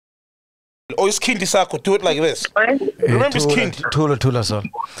Or is Kindi Sako? Do it like this. Remember it's Kindi. Tula, son.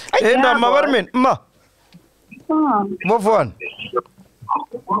 Hey, no, ma. Move on.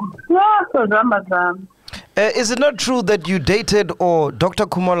 Is it not true that you dated or Dr.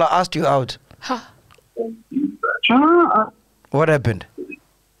 Khumalo asked you out? What happened?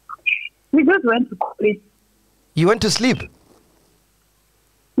 We just went to college. You went to sleep?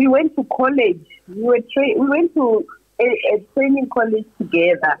 We went to college. We went to a training college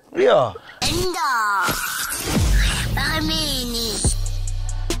together. Yeah.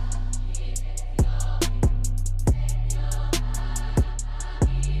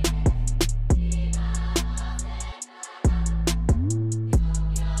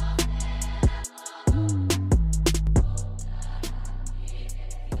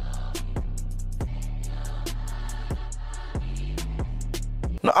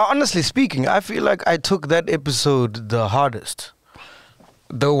 No, honestly speaking, I feel like I took that episode the hardest.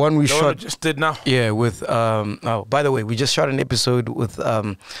 The one we shot. Just did now. Yeah, with oh, by the way, we just shot an episode with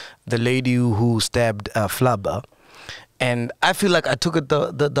the lady who stabbed Flabba, and I feel like I took it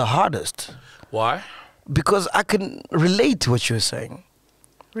the hardest. Why? Because I can relate to what you were saying.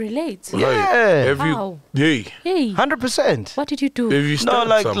 Relate? Yeah. How? Hey. 100%. What did you do? Have you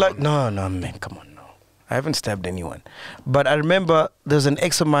stabbed someone? No, man, come on. I haven't stabbed anyone. But I remember there's an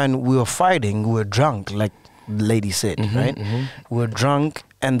ex of mine, we were fighting, we were drunk, like the lady said, right? We were drunk,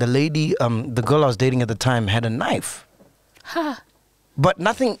 and the lady, the girl I was dating at the time had a knife. But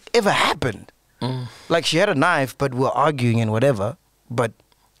nothing ever happened. Like she had a knife, but we were arguing and whatever, but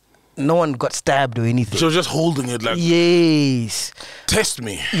no one got stabbed or anything. She was just holding it like... Yes. Test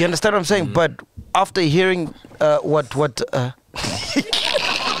me. You understand what I'm saying? But after hearing what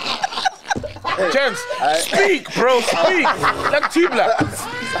Gents, speak, bro, speak. Like Tibla.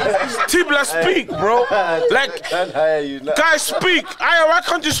 Tibla, speak, bro. Like, guys, speak. Why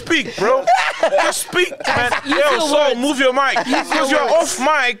can't you speak, bro? Just speak, man. Yo, so move your mic. Because you're off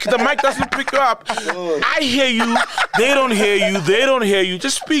mic, the mic doesn't pick you up. I hear you, they don't hear you, they don't hear you.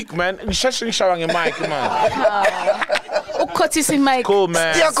 Just speak, man. And showing your mic, man. Cool,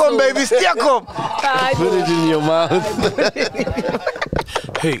 man. Stiakom, baby, stiakom. Put it in your mouth.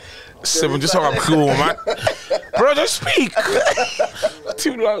 Hey. Seven, just how I'm cool, man. Bro, just speak.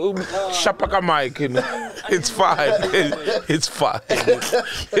 Shapaka mic, it's fine. It's fine.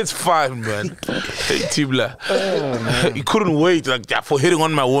 It's fine, man. Hey, Tibla. You couldn't wait like that for hitting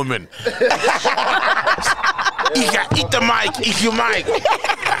on my woman. Eat the mic, eat your mic.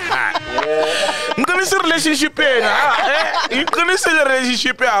 I'm gonna say relationship here. You gonna say the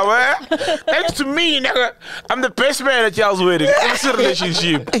relationship here, thanks to me, nigga. I'm the best man at y'all's wedding. It's a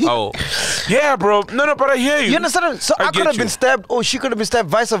relationship. Oh. Yeah, bro. No, but I hear you. You understand? So I could have been stabbed, or she could have been stabbed,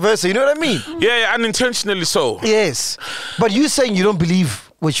 vice versa. You know what I mean? Yeah, unintentionally so. Yes. But you saying you don't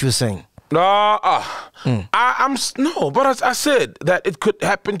believe what you were saying? No, no, but I said that it could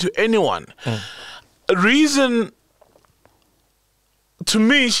happen to anyone. A reason, to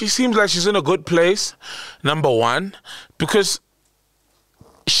me, she seems like she's in a good place, number one, because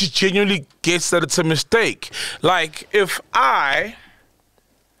she genuinely gets that it's a mistake. Like, if I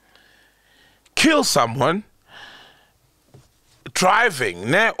kill someone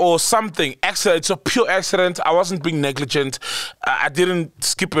driving or something, accident, it's a pure accident, I wasn't being negligent, I didn't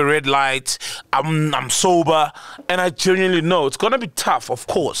skip a red light, I'm sober, and I genuinely know it's gonna be tough, of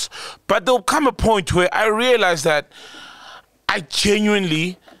course, but there'll come a point where I realize that I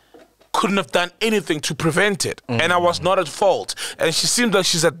genuinely couldn't have done anything to prevent it, and I was not at fault, and she seems like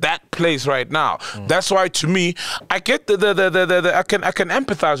she's at that place right now. That's why, to me, I get I can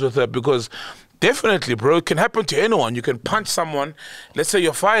empathize with her, because definitely, bro, it can happen to anyone. You can punch someone, let's say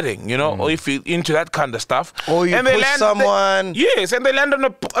you're fighting, you know, or if you're into that kind of stuff. Or you push someone. Yes, and they land on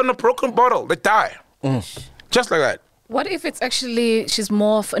a broken bottle. They die. Just like that. What if it's actually, she's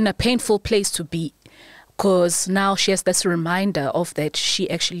more in a painful place to be? Because now she has this reminder of that she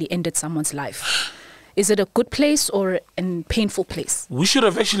actually ended someone's life. Is it a good place or a painful place? We should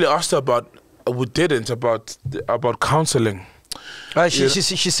have actually asked her about, we didn't, about counseling. She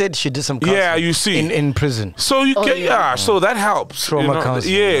said she did some counseling. Yeah, you see. In prison. So you can, so that helps. Trauma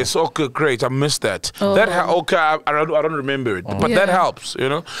counseling. Yes, okay, great. I missed that. That okay, I don't remember it. But that helps, you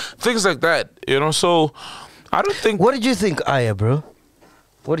know. Things like that, you know. So I don't think... What did you think, Aya, bro?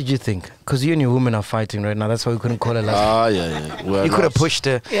 What did you think? Because you and your woman are fighting right now. That's why we couldn't call her last. Yeah. You could have pushed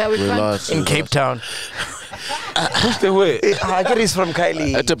her. Yeah, we can't. In Cape Town. Pushed her where? I get this from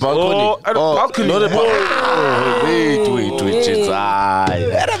Kylie. At the balcony. At the balcony. Not a balcony. Wait. It's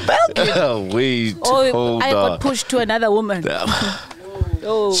at a balcony. Wait, hold on. I got pushed to another woman.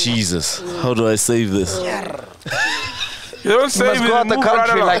 Jesus, how do I save this? You don't You say must go out the move right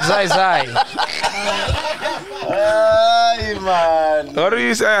country along. like Zai Zai. Ay, man. What did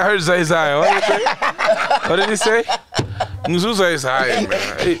he say? I heard Zai Zai. What did he say? Ngizu Zai Zai,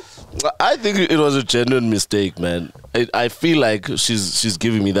 man. Hey. I think it was a genuine mistake, man. I feel like she's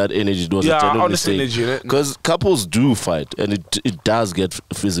giving me that energy. It was a genuine honest mistake. energy. Because couples do fight, and it does get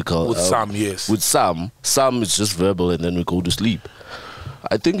physical. With some, yes. With some it's just verbal, and then we go to sleep.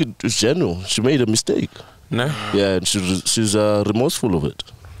 I think it's genuine. She made a mistake. No? Yeah, and she's remorseful of it.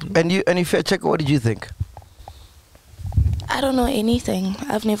 And you fair checker, what did you think? I don't know anything.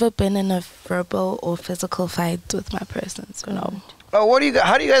 I've never been in a verbal or physical fight with my person, so no. Oh,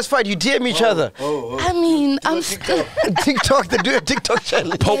 how do you guys fight? You DM each other. I mean, I'm still TikTok, they do a TikTok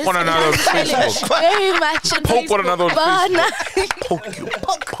challenge. Poke one another on Facebook. very much in Poke one Facebook, another on but Facebook. Poke you.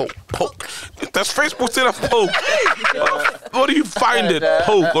 Poke. That's Facebook still a poke. What do you find it?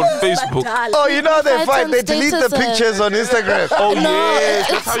 Poke on Facebook. Oh, you know they Fight fight. on They delete the status, pictures on Instagram. Oh, no, yes.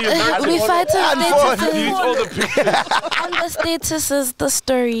 That's how you we nurture. fight on Delete all statuses, the pictures. on the statuses, the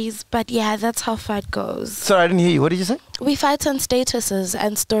stories, but yeah, that's how fight goes. Sorry, I didn't hear you. What did you say? We fight on statuses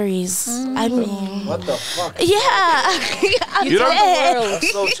and stories. I mean, What the fuck? yeah. You don't- I'm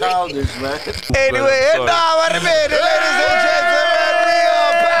So childish, man. Anyway, Sorry. now what a minute, ladies and gentlemen, we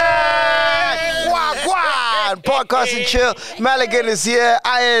are back. Wagwan, podcast and chill. Maligan is here,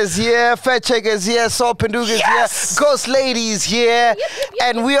 Aya is here, Fat Check is here, Saul Penduga is here, Ghost Lady is here,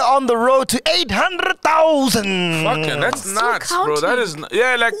 and we are on the road to 800,000. Fucking, that's nuts, bro. That counting. is,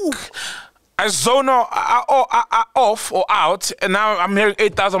 yeah, like, I zone off or out, and now I'm hearing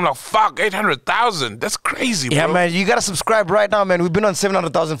 8,000. I'm like, fuck, 800,000. That's crazy, bro. Yeah, man, you gotta subscribe right now, man. We've been on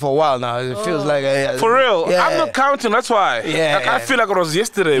 700,000 for a while now. It feels like For real. Yeah. I'm not counting, that's why. Yeah. Like, I feel like it was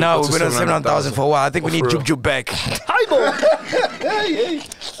yesterday. No, we got we've to been on 700,000 for a while. I think we need For real. Jub back.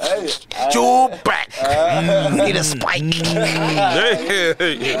 Joe back. We need a spike.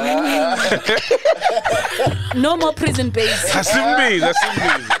 No more prison base. That's in me.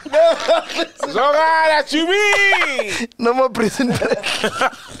 So that's you mean. No more prison break.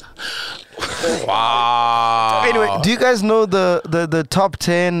 Wow. Anyway, do you guys know the top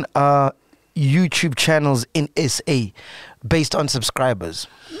 10 YouTube channels in SA based on subscribers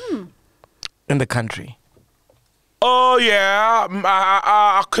in the country? Oh, yeah.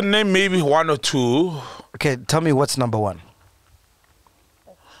 I can name maybe one or two. Okay, tell me what's number one.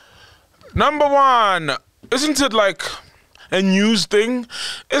 Number one, isn't it like a news thing?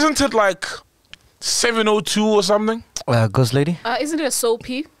 Isn't it like 702 or something? Ghost Lady? Isn't it a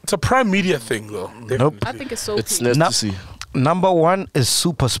soapy? It's a Prime Media thing, though. Nope. I think it's soapy. It's nice to see. Number one is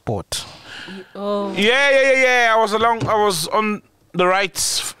Super Sport Oh, Yeah. I was on the right.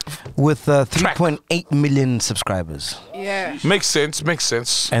 with 3.8 million subscribers. yeah. Makes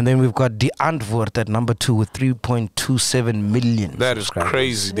sense. And then we've got The Antwoord at number 2 with 3.27 million That is subscribers.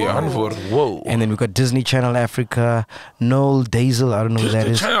 crazy. The Untold. Whoa. And then we've got Disney Channel Africa, Noel Dazel, I don't know who that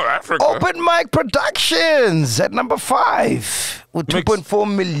is. Channel Africa. Open Mic Productions at number 5 with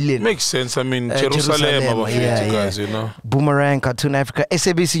 2.4 million. Makes sense. I mean, Jerusalem, Jerusalem, about yeah, you guys, yeah. you know. Boomerang, Cartoon Africa,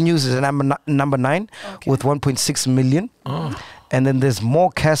 SABC News is at number 9 with 1.6 million. Oh. And then there's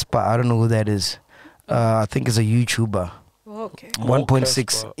More Casper. I don't know who that is. I think it's a YouTuber. Okay. 1.6.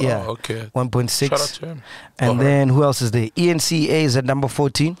 Casper. Yeah. Oh, okay. 1.6. Shout out to him. And then who else is there? ENCA is at number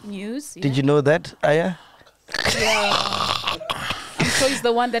 14. News. Yeah. Did you know that, Aya? So he's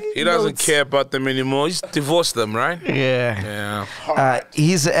the one that He doesn't notes. care about them anymore. He's divorced them, right? Yeah. Yeah.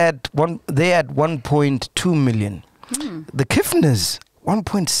 He's at they're at 1.2 million. The Kiffners,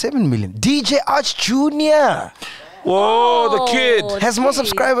 1.7 million. DJ Arch Jr. Whoa, the kid. has more gee.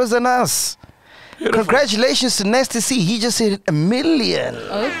 subscribers than us. Congratulations to Nasty C. He just hit 1 million.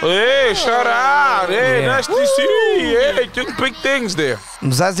 Hey, shout out. Hey, Yeah. nice to see you. Hey, doing big things there.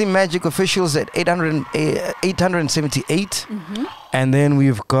 Mzazi Magic Officials at 878. And then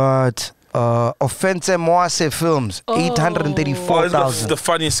we've got Offense Moase Films, Oh, 834,000. the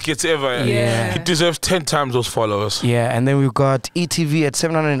funniest skits ever. Yeah. He deserves 10 times those followers. Yeah, and then we've got ETV at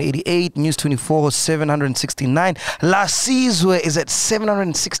 788, News 24 769. La Sizwe is at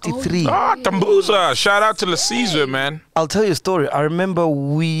 763. Ah, Tambuza. Shout out to Lasizwe, man. I'll tell you a story. I remember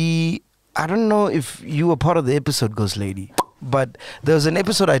I don't know if you were part of the episode, Ghost Lady, but there was an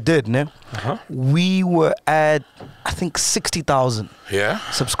episode I did, ne? We were at, I think, 60,000 Yeah.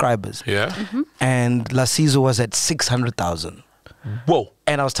 subscribers. Yeah. And La Sizwe was at 600,000. Whoa.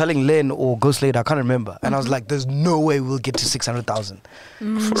 And I was telling Len or Ghost Lady, I can't remember. And I was like, there's no way we'll get to 600,000. So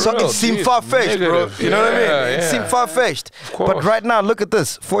real, it seemed geez, far-fetched, bro. negative. You know what I mean? Yeah, It yeah. seemed far-fetched. course. But right now, look at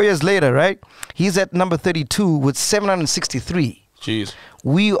this. 4 years later, right? He's at number 32 with 763. Jeez.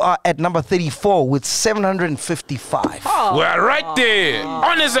 We are at number 34 with 755. We're right there.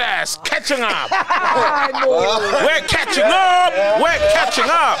 On his ass. Catching up. We're catching up. We're catching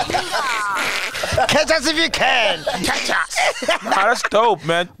up. Catch us if you can. Catch us. Nah, that's dope,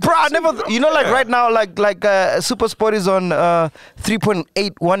 man. Bro, I never, like right now, like Super Sport is on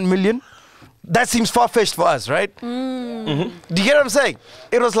 3.81 million. That seems far-fetched for us, right? Mm-hmm. Do you get what I'm saying?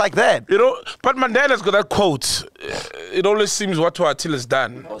 It was like that. But Mandela's got that quote. It always seems what till it's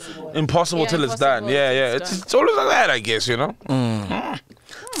done. Impossible till it's done. Yeah. It's always like that, I guess,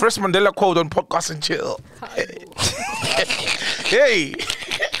 First Mandela quote on Podcast and Chill. Hey.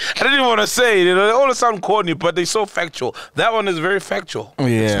 I didn't even want to say it. They all sound corny, but they're so factual. That one is very factual. Yeah,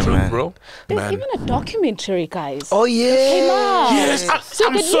 it's true, man. Bro. There's even a documentary, guys. Oh, yeah. Yes,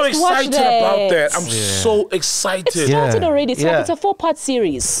 I'm so excited about that. I'm so excited. It started already. It's a 4-part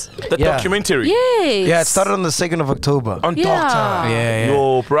series. The documentary. Yes. Yeah, it started on the 2nd of October. On Doctor. Yeah.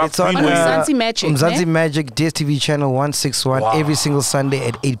 Yo, bro. It's on MacG, DSTV channel 161 every single Sunday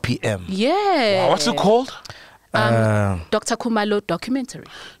at 8 p.m. Yeah. Wow, what's it called? Dr. Khumalo documentary.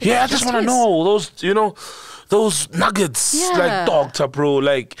 Yeah, I just want to know those, those nuggets. Yeah. Like Doctor, bro.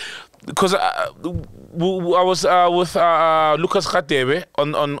 Like, because I was with Lucas Khatebe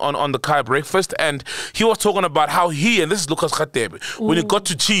on the Kai breakfast, and he was talking about how and this is Lucas Khatebe, when he got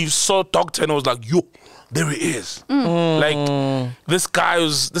to Chiefs, saw Doctor and was like, yo, there he is. Like, this guy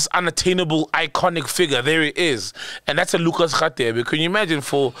was this unattainable, iconic figure. There he is. And that's a Lucas Khatebe. Can you imagine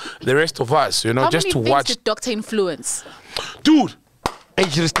for the rest of us, How just many to things watch. did Doctor influence? Dude.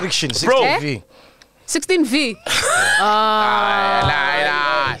 Age restriction, Bro. 16V. 16V.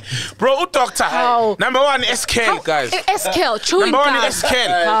 Bro, Doctor. How? Number one, SK, guys. SK, chewing Number one, gum. SK.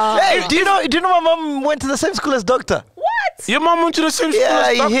 Hey, do you know my mom went to the same school as Doctor? What? Your mom went to the same school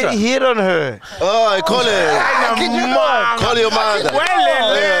as Doctor. Yeah, he hit on her. Oh, I call it. Call your mother.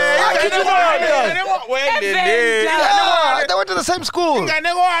 They went to the same school.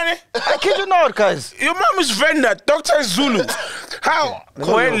 I kid you not, guys. Your mom is Venda. Doctor is Zulu. How?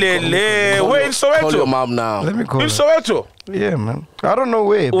 We're in Soweto. Call your mom now. Let me call In her. Soweto. Yeah, man. I don't know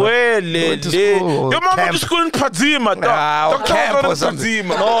where. But went to school or Your mom went camp. to school in Padzima, dog. Or Doctor camp was or in something.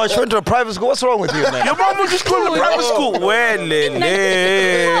 Padzima. No, she went to a private school. What's wrong with you, man? Your mom went to school in a private school.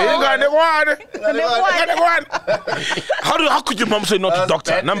 How could your mom say no to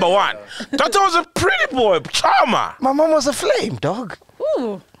Doctor? Number one. Doctor was a pretty boy, charmer. My mom was a flame, dog.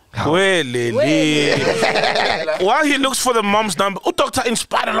 Ooh. While he looks for the mom's number, Doctor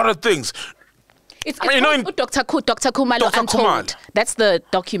inspired a lot of things. It's called Dr. Khumalo Dr. Untold. Khumalo. That's the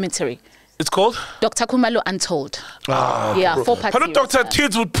documentary. It's called? Dr. Khumalo Untold. Yeah, 4-part How series. Doctor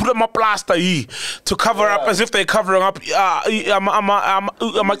kids would put them a plaster to cover up as if they're covering up I'm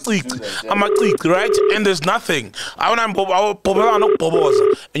a clique, right? And there's nothing. And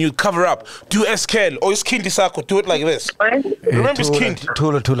you cover up. Do SKL or skin disako, do it like this. Remember skin.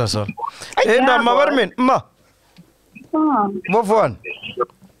 Tula, son. Hey, ma. Move on.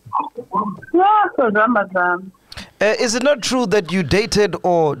 Is it not true that you dated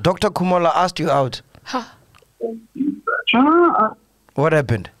or Dr. Khumalo asked you out? What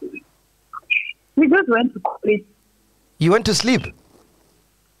happened? We just went to college. You went to sleep?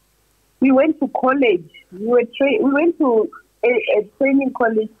 We went to college. We went to a training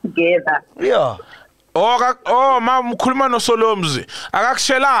college together. Yeah. Oh, ma mkhuluma no Solomzi.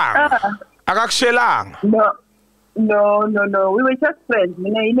 Akakushelanga. No. We were just friends.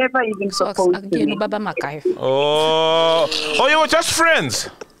 He never even proposed to me. Oh, you were just friends?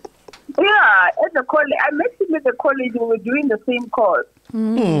 Yeah, at the college. I met him at the college. We were doing the same course.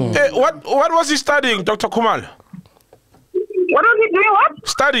 Hey, what was he studying, Dr. Khumalo? What was he doing? What?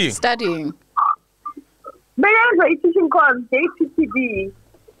 Studying. He's teaching course, JPTB.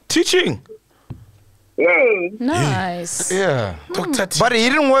 Teaching? Yeah. Nice. Yeah. But he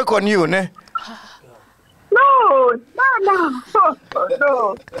didn't work on you, ne? No.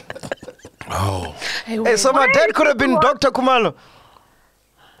 Oh. Hey, so my dad could have been Dr. Khumalo.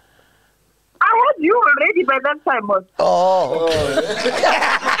 I had you already by that time. Oh.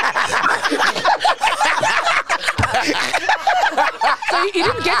 So you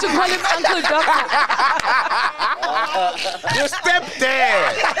didn't get to call him Uncle Doctor. Your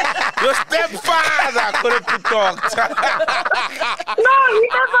stepdad, your stepfather could have put Doctor. No,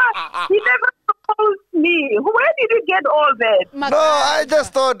 he never proposed me. Where did you get all that? No, I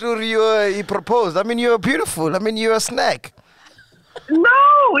just thought he proposed. I mean, you're beautiful. I mean, you're a snack. No,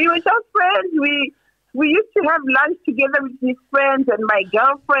 we were just friends. We used to have lunch together with his friends and my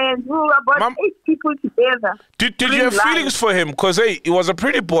girlfriend. We were about 8 people together. Did you have feelings for him? Because he was a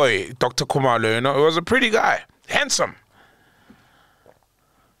pretty boy, Dr. Khumalo, He was a pretty guy. Handsome.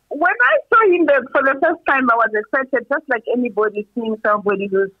 when I saw him for the first time, I was excited, just like anybody seeing somebody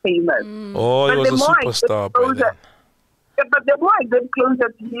who's famous. Oh, he was a superstar by then. But the more I get closer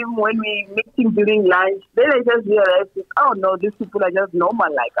to him when we meet him during lunch, then I just realized, oh no, these people are just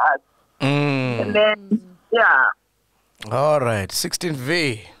normal like us. And then, yeah. All right,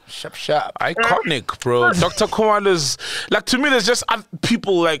 16V. Sharp. Iconic, bro. Dr. Khumalo's, like, to me, there's just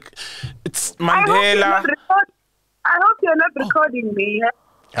people like, it's Mandela. I hope you're not recording me.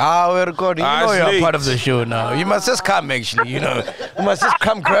 We're recording. You know you're part of the show now. You must just come, actually. You must just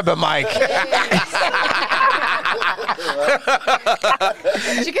come grab a mic.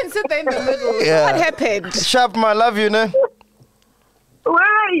 She can sit there in the middle. Yeah. What happened? Sharp, ma, love you, ne? Where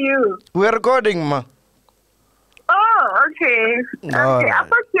are you? We're recording, ma. Oh, okay. All right. I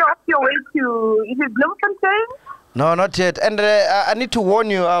thought you're off your way to, is it Bloemfontein? No, not yet. And I need to warn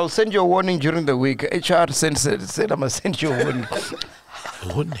you. I'll send you a warning during the week. HR said I must send you a warning.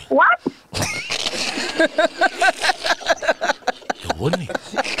 Warning? What? Your warning?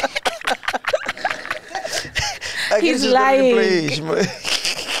 He's lying.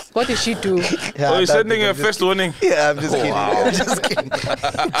 What did she do? Yeah, you're sending a first warning? Yeah, I'm just kidding. Wow. I'm just kidding.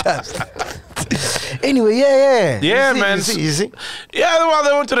 Anyway, yeah. Man. You see? Yeah, well,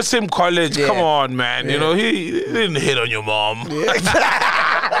 they went to the same college. Yeah. Come on, man. Yeah. You know, he didn't hit on your mom. Yeah.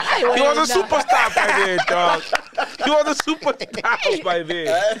 He was a superstar by then, dog. He was a superstar by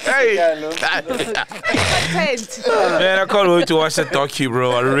then. Hey. Man, I can't wait to watch that docu,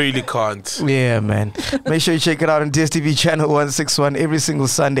 bro. I really can't. Yeah, man. Make sure you check it out on DSTV channel 161 every single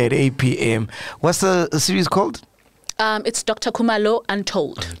Sunday at 8 p.m. What's the series called? It's Dr. Khumalo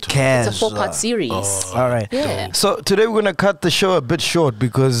Untold. It's a 4-part series. All right. Yeah. So today we're gonna cut the show a bit short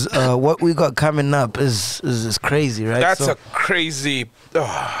because what we got coming up is crazy, right? That's a crazy.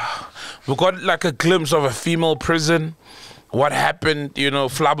 We got like a glimpse of a female prison. What happened? You know,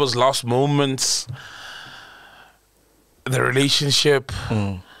 Flabba's last moments. The relationship.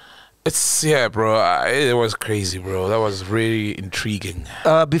 It's bro. It was crazy, bro. That was really intriguing.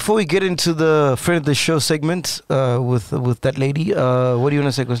 Before we get into the friend of the show segment with that lady, what do you want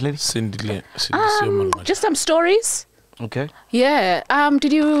to say, Ghost Lady? Sindisiwe. Just some stories. Okay. Yeah.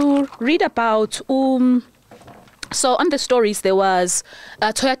 Did you read about So on the stories there was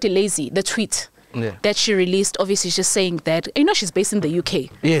Toya Delazey, the tweet. Yeah. That she released, obviously just saying that, she's based in the UK.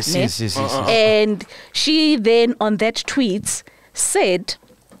 Yes. And she then on that tweet said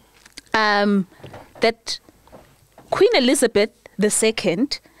that Queen Elizabeth II,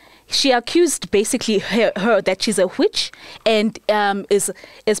 she accused basically her that she's a witch and is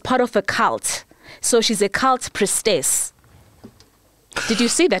part of a cult. So she's a cult priestess. Did you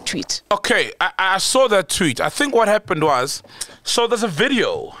see that tweet? Okay, I saw that tweet. I think what happened was, so there's a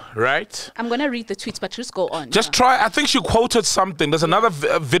video, right? I'm going to read the tweets, but just go on. Just try. I think she quoted something. There's another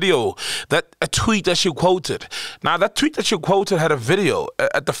video, a tweet that she quoted. Now, that tweet that she quoted had a video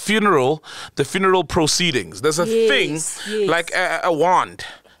at the funeral proceedings. There's a thing, like a wand.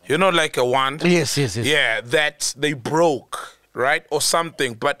 You know, like a wand? Yes. Yeah, that they broke. Right, or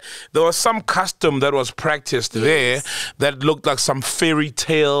something, but there was some custom that was practiced there that looked like some fairy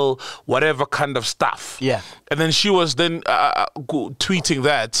tale, whatever kind of stuff. Yeah, and then she was then tweeting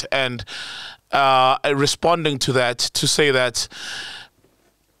that and responding to that to say that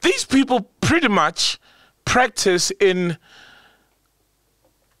these people pretty much practice in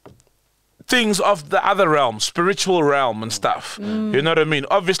things of the other realm, spiritual realm and stuff. You know what I mean?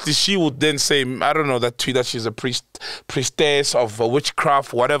 Obviously, she would then say, I don't know, that tweet that she's a priestess of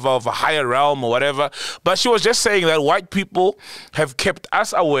witchcraft, whatever, of a higher realm or whatever. But she was just saying that white people have kept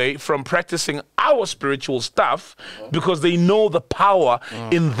us away from practicing our spiritual stuff because they know the power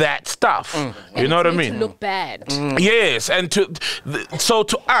in that stuff. You know what I mean? To look bad. Yes, and so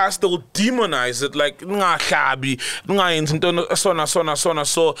to us, they will demonize it like,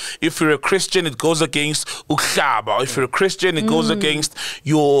 so if you're a Christian, it goes against ukhaba. If you're a Christian, it goes against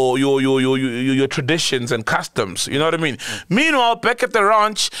your traditions and customs. You know what I mean? Meanwhile, back at the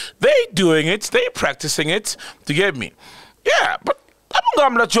ranch, they doing it, they practicing it. To get me? Yeah, but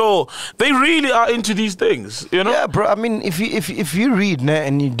they really are into these things, you know? Yeah, bro. I mean, if you read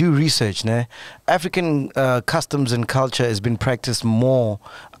and you do research, African customs and culture has been practiced more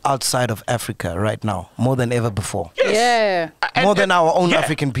outside of Africa right now, more than ever before. Yes. Yeah. More than our own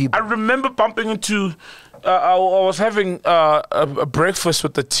African people. I remember bumping into, I was having a breakfast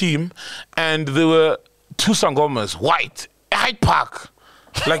with the team, and there were two sangomas, white, Hyde Park.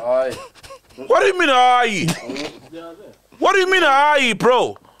 Like, what do you mean, aye? What do you mean, aye,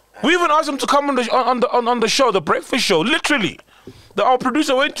 bro? We even asked them to come on the show, the breakfast show, literally. Our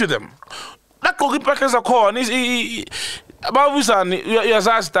producer went to them. That cookie packers are called, and Babusani,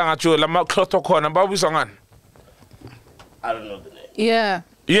 yazazi tangacho la makloto khona babusangani. I don't know the name. Yeah.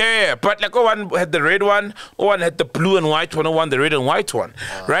 Yeah, but like one had the red one, one had the blue and white one, one the red and white one,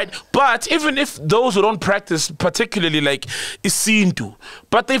 right? But even if those who don't practice particularly like isintu,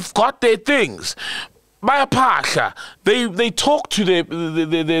 but they've got their things. By a pasha, they talk to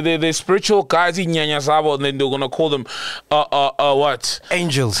the spiritual guys in Nyanyazabo, and then they're gonna call them what?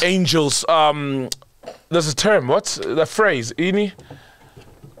 Angels. Angels. There's a term. What's the phrase? Ini?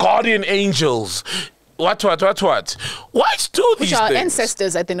 Guardian angels. What? Why do these Which are things?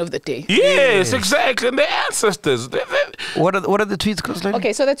 ancestors at the end of the day. Yes, exactly. And they're ancestors. What are the tweets, Constantine?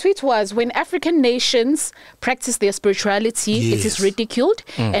 Okay, so the tweet was, when African nations practice their spirituality, it is ridiculed,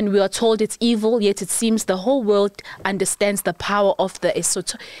 and we are told it's evil, yet it seems the whole world understands the power of the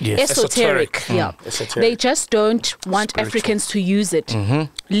esoteric. Yeah. Esoteric. They just don't want Africans to use it.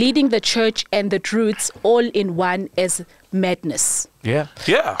 Leading the church and the Druids all in one as madness. Yeah.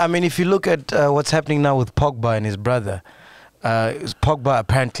 I mean, if you look at what's happening now with Pogba and his brother, Pogba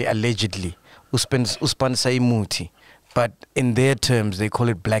apparently, allegedly, uspanisa imuti, but in their terms, they call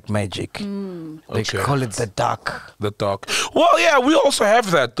it black magic. They call it the dark. The dark. Well, yeah, we also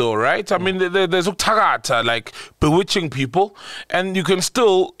have that though, right? I mean, there's uktagata, like bewitching people, and you can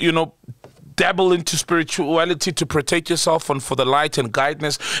still, dabble into spirituality to protect yourself and for the light and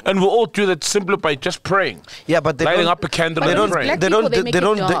guidance, and we all do that simply by just praying. Yeah, but they lighting don't, up a candle But and those praying. black people, they make it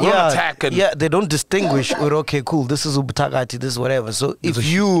dark. Attack and- they don't distinguish. Okay, cool. This is ubutagati. This is whatever. So if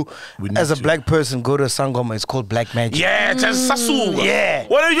you, as a black person, go to a sangoma, it's called black magic. Yeah, just sasu. Yeah.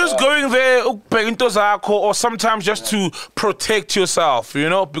 Well, you're just going there, or sometimes just to protect yourself,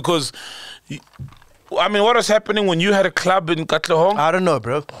 because. I mean, what was happening when you had a club in Katlehong? I don't know,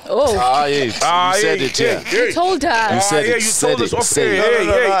 bro. Ah, yeah. You said it, yeah. You told us. You said it. You told us. Say it.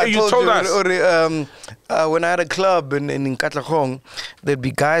 Hey, you told us. When I had a club in Katlehong, there'd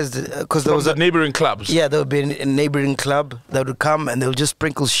be guys, because there was the neighboring clubs. Yeah, there would be a neighboring club that would come and they would just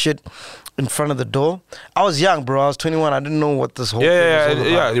sprinkle shit in front of the door. I was young, bro. I was 21. I didn't know what this whole thing was all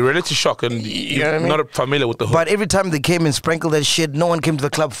about. Yeah, reality shock, and You know what I mean? not familiar with the whole. But every time they came and sprinkled that shit, no one came to the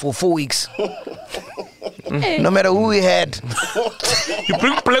club for 4 weeks. No matter who we had. You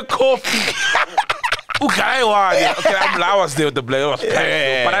bring black coffee. Okay, I was there with the black.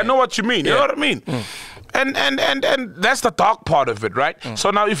 But I know what you mean. You know what I mean? And that's the dark part of it, right?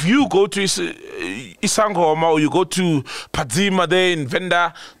 So now if you go to Isangoma or you go to Padzima there in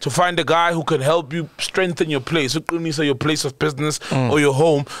Venda to find a guy who can help you strengthen your place, your place of business or your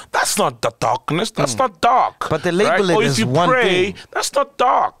home, that's not the darkness. That's not dark. But they label it or as if you one pray, thing. that's not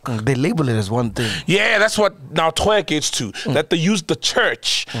dark. They label it as one thing. Yeah, that's what now Toya gets to. That they use the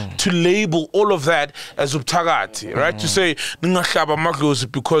church to label all of that as ubtagati, right? To say,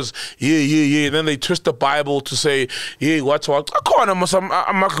 because, then they twist the Bible to say, what.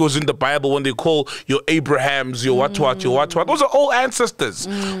 MacG goes in the Bible when they call your Abrahams, your what. Those are all ancestors.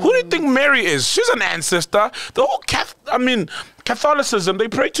 Who do you think Mary is? She's an ancestor. The whole Catholicism, they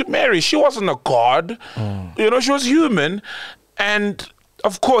pray to Mary. She wasn't a god. She was human. And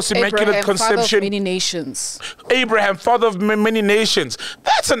of course, Immaculate Conception. Father of many nations. Abraham, father of many nations.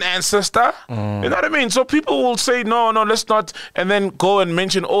 That's an ancestor. You know what I mean? So people will say, no, let's not, and then go and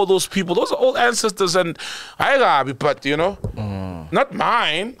mention all those people. Those are all ancestors, and but not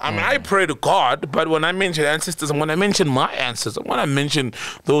mine. I mean, I pray to God, but when I mention ancestors, and when I mention my ancestors, when I mention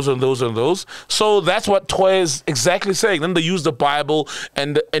those and those and those, so that's what Toya is exactly saying. Then they use the Bible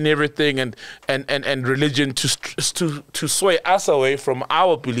and everything and religion to sway us away from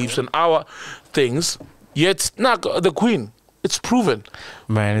our beliefs and our things. Yet, the Queen, it's proven.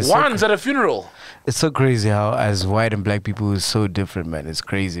 Man, it's One's at a funeral. It's so crazy how as white and black people is so different, man. It's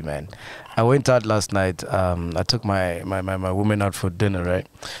crazy, man. I went out last night. I took my woman out for dinner, right?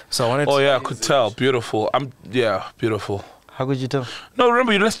 So I wanted to... Oh, yeah, I could tell. Beautiful. Beautiful. How could you tell? No,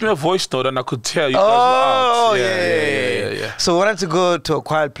 remember, you left me a voice note and I could tell you guys Oh, were out. yeah. So I wanted to go to a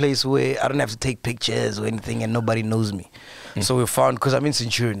quiet place where I don't have to take pictures or anything and nobody knows me. So we found, because I'm in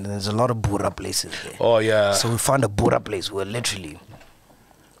Centurion, and there's a lot of Bura places there. Oh, yeah. So we found a Bura place. We're literally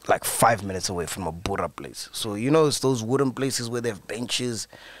like 5 minutes away from a Bura place. So, it's those wooden places where they have benches.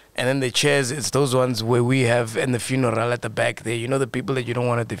 And then the chairs, it's those ones where we have in the funeral at the back there. The people that you don't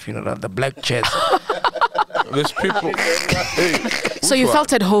want at the funeral, the black chairs. There's people. So you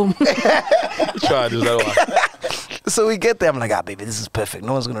felt at home. Which one is that one? So we get there. I'm like, baby, this is perfect.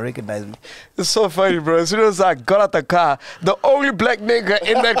 No one's gonna recognize me. It's so funny, bro. As soon as I got out the car, the only black nigga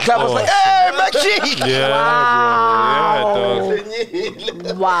in that club was like, hey, MacG! Yeah, bro. Yeah,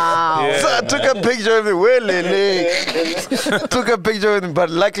 dog. Wow. Yeah. So I took a picture of him. Took a picture of him, but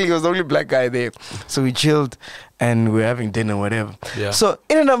luckily he was the only black guy there. So we chilled and we were having dinner, whatever. Yeah. So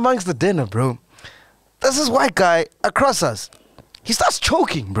in and amongst the dinner, bro, there's this white guy across us. He starts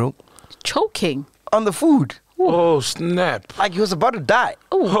choking, bro, Choking. on the food. Oh, snap. Like he was about to die.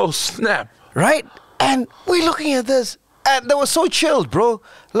 Oh, snap. Right? And we're looking at this, and they were so chilled, bro.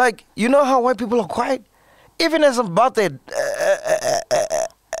 Like, you know how white people are quiet? Even as about their,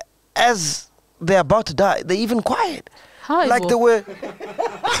 as they're about to die, they're even quiet. Hi, like Bo. they were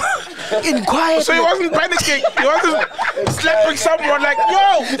in quiet. So he wasn't panicking. He wasn't slapping someone like,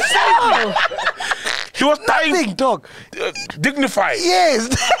 yo, save me. He was dying. Nothing, dog. Dignified. Yes.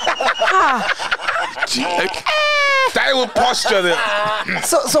 Dying with posture there.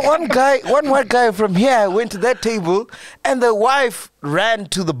 So one white guy from here went to that table, and the wife ran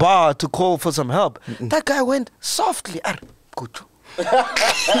to the bar to call for some help. That guy went softly.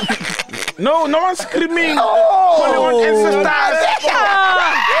 No one's screaming. Calling on ancestors.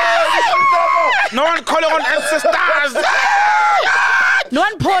 No one calling on ancestors. No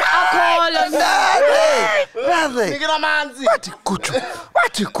one poured alcohol on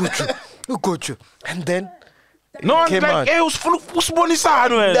What? And then No one's came like, out. hey, who's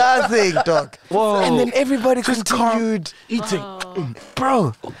Bonisano? Nothing, dog. Whoa. And then everybody Just continued eating.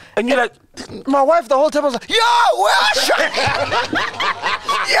 Bro. And you're like, My wife the whole time was like, yo, where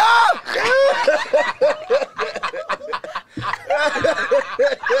yo.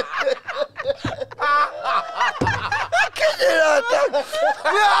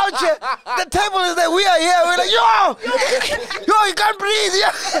 We're out here. The table is there. We are here. We're like, yo, you can't breathe.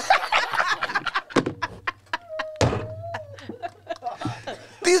 Yeah.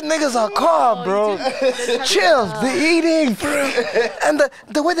 These niggas are calm, bro. Chill. They're eating. And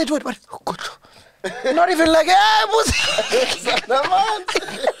the way they do it, but not even like, hey,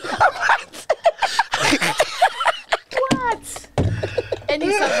 What? And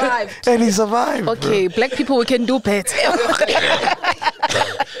he survived. And he survived. Okay, black people, we can do better.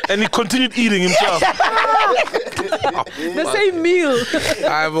 and he continued eating himself. The same meal.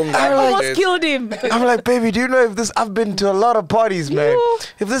 I Almost killed him. I'm like, baby, do you know if this? I've been to a lot of parties, man.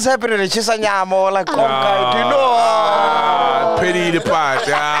 If this happened in a Chisanyama or like Konkai, do you know? Pity the part.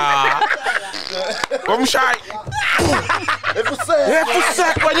 I'm shy.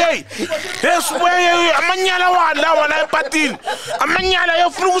 amanyala wala wala epatini amanyala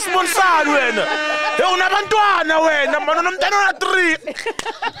yofuna ukusponsor wena unabantwana wena manje unomntana ona 3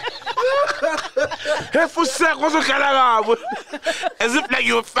 efuseka uzodlala kabo as if like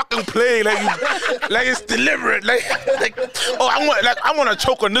you're fucking playing like it's deliberate like oh I'm gonna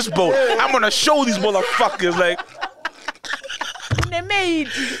choke on this boat. I'm gonna show these motherfuckers like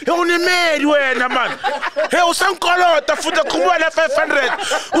unemedi wena man hey usankolota futhi khumula 500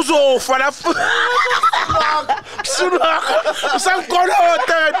 uzofa la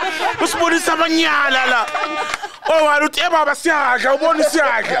usankolota usibonisa amanyala la oh waluthi baba siyadla ubona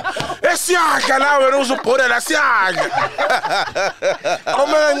siyadla esiyadla la wena uzobholela siyadla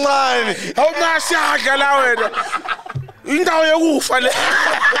omencane awuma siyadla la wena indawo yokufa le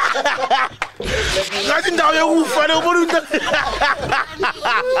ngathi indawo yokufa le ubona into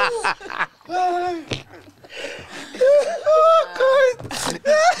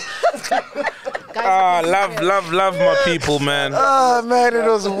love my people, man. Oh man, it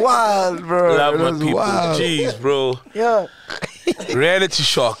was wild, bro. Love it my was people. wild. Jeez, bro. Yeah. Reality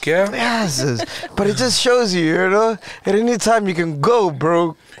shock, yeah? Yes, but it just shows you, you know, at any time you can go,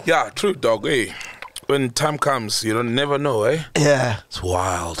 bro. Yeah, true, dog. Hey, when time comes, you don't never know, eh? Yeah. It's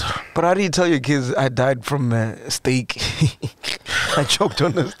wild. But how do you tell your kids I died from steak? I choked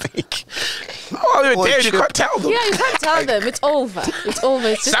on a steak. Oh, you're dead. You can't tell them. Yeah, you can't tell them. It's over. It's over.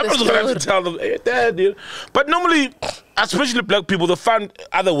 It's just Someone's gonna have to tell them, hey, Dad, dude. But normally, especially black people, they'll find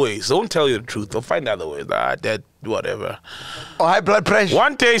other ways. They won't tell you the truth. They'll find other ways. Dad, whatever. Oh, high blood pressure.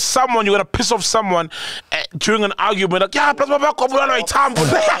 One day, you're gonna piss off someone during an argument, like, yeah, plus Baba Kobulano tumble.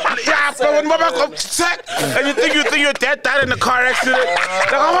 Yeah, plus Baba sick. And you think your dad died in a car accident. Like,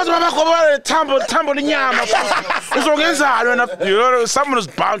 how was Baba Kobulano tumble in Yama? You know, someone is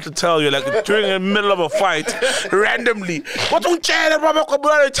bound to tell you, like, during the middle of a fight, randomly, what don't you Baba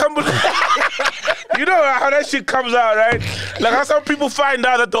Kobulano tumble? You know how that shit comes out, right? Like how some people find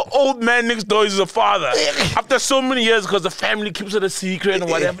out that the old man next door is a father after so many years because the family keeps it a secret and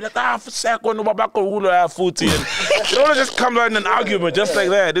whatever. Like, for second, it all just comes out in an argument just like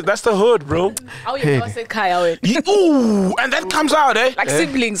that. That's the hood, bro. Ooh, and that comes out, eh? Like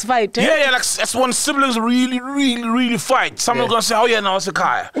siblings fight, eh? Yeah, like that's when siblings really fight. Someone's gonna say, oh yeah, no, it's a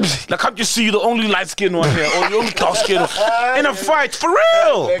Kaya. Like, can't you see the only light-skinned one here or the only dark-skinned one in a fight? For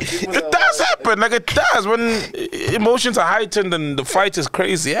real. It does happen. Like, it does. When emotions are heightened and the fight is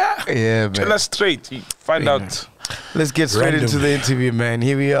crazy, yeah. Yeah, man. Tell us straight. You find out. Let's get straight into the interview, man.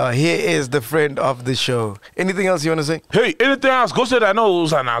 Here we are. Here is the friend of the show. Anything else you want to say? Hey, anything else? Go say that I know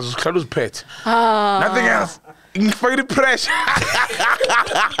Uzana's Carlos pet. Nothing else. Infageli pressure.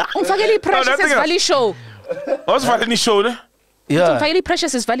 Infageli pressure is Valley show. What's Valley show, ne? Yeah. Infageli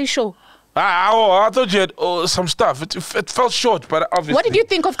precious is Valley show. I thought you had some stuff. It felt short, but obviously. What did you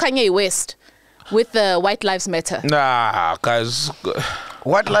think of Kanye West with the White Lives Matter? Nah, guys.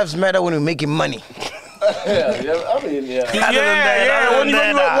 White Lives Matter when we're making money.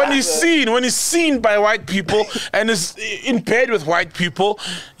 When he's seen by white people and is in bed with white people,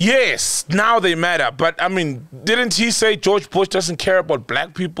 yes, now they matter. But I mean, didn't he say George Bush doesn't care about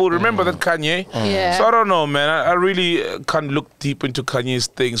black people? Remember that Kanye? Yeah. So I don't know, man. I really can't look deep into Kanye's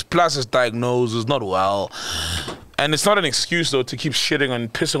things. Plus, his diagnosis is not well. And it's not an excuse, though, to keep shitting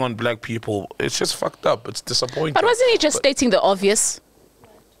and pissing on black people. It's just fucked up. It's disappointing. But wasn't he just stating the obvious?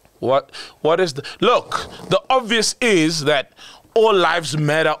 What is look, the obvious is that all lives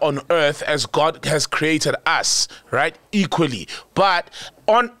matter on earth as God has created us, right? Equally. But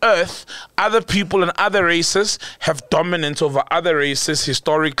on earth, other people and other races have dominance over other races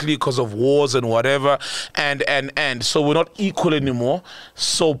historically because of wars and whatever. And so we're not equal anymore.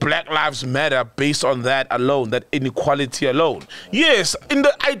 So Black Lives Matter based on that alone, that inequality alone. Yes, in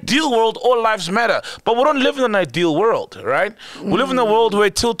the ideal world, all lives matter. But we don't live in an ideal world, right? We live in a world where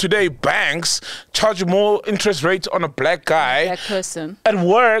till today, banks charge more interest rates on a black guy. Black person. At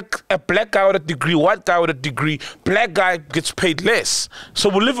work, a black guy with a degree, white guy with a degree, black guy gets paid less. So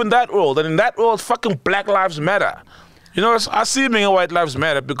we live in that world, and in that world, fucking Black Lives Matter. You know, I see it being White Lives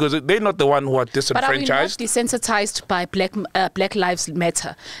Matter because they're not the one who are disenfranchised. But are we not desensitized by Black Lives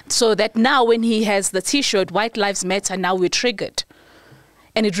Matter? So that now when he has the T-shirt, White Lives Matter, now we're triggered.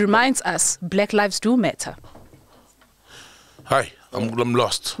 And it reminds us, Black lives do matter. Hi, I'm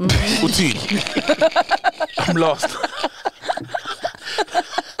lost. Uti. I'm lost.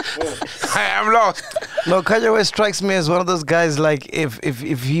 I'm lost. No, Kanye West strikes me as one of those guys. Like if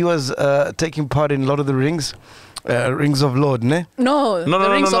he was taking part in Lord of the Rings, Rings of Lord, ne? No.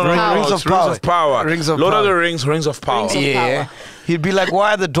 Rings of Power. Rings of Power. Rings of Lord of the Rings, Rings of Power. Rings of Power. He'd be like,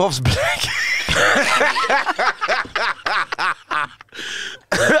 why are the dwarfs black?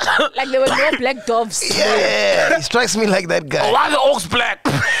 Like there were no black doves. Yeah, he strikes me like that guy. Why are the orcs black?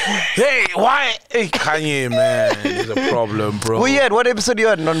 Hey, why? Hey, Kanye, man, there's a problem, bro. Who you at? What episode you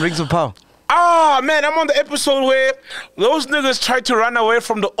on Rings of Power? Oh, man, I'm on the episode where those niggas tried to run away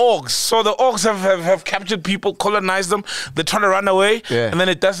from the orcs. So the orcs have captured people, colonized them. They're trying to run away, and then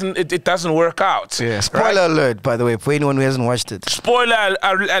it doesn't work out. Yeah. Spoiler alert, by the way, for anyone who hasn't watched it. Spoiler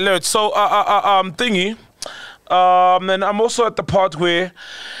alert. So, thingy. And I'm also at the part where,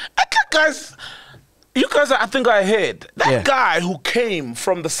 you guys, I think I heard that guy who came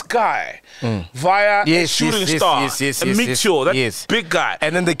from the sky via a shooting star, a meteor, that big guy,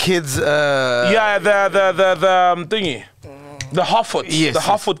 and then the kids, the thingy. The Harfoot, the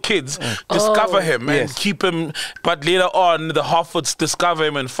Harfoot kids discover him and keep him, but later on the Harfoots discover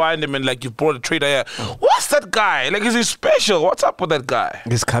him and find him and like, you brought a traitor here. What's that guy? Like, is he special? What's up with that guy?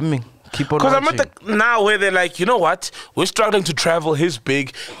 He's coming. Keep on Because I'm at the now where they're like, you know what? We're struggling to travel his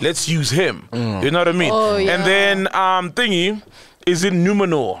big. Let's use him. You know what I mean? Oh, yeah. And then thingy is in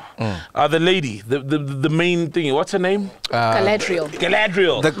Numenor. The lady, the main thingy. What's her name? Galadriel.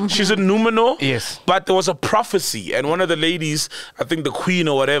 Galadriel. She's in Numenor. Yes. But there was a prophecy, and one of the ladies, I think the queen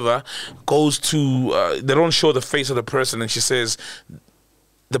or whatever, goes to. They don't show the face of the person, and she says,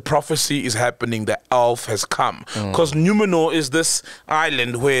 the prophecy is happening, the elf has come. Because Numenor is this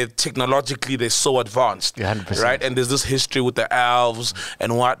island where technologically they're so advanced. 100%. Right? And there's this history with the elves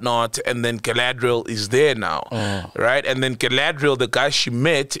and whatnot. And then Galadriel is there now. Right? And then Galadriel, the guy she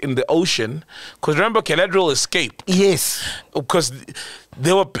met in the ocean, because remember, Galadriel escaped. Yes. Because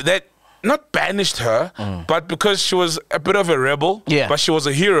they were... not banished her, but because she was a bit of a rebel, but she was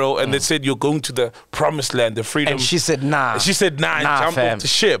a hero, and they said, you're going to the promised land, the freedom. And she said, nah. She said, nah, jump off the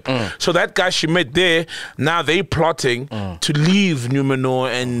ship. So that guy she met there, now they plotting to leave Numenor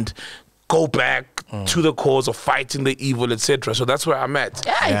and go back to the cause of fighting the evil, etc. So that's where I'm at.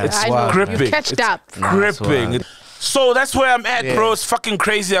 Yeah, It's I know. gripping. You catched It's up. gripping. So that's where I'm at, bro. It's fucking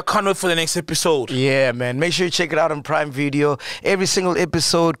crazy. I can't wait for the next episode. Yeah, man. Make sure you check it out on Prime Video. Every single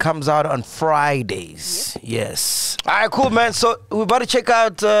episode comes out on Fridays. Yes. All right, cool, man. So we're about to check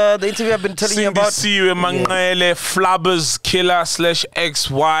out the interview I've been telling you about. Sindisiwe, Manqele, Flabba's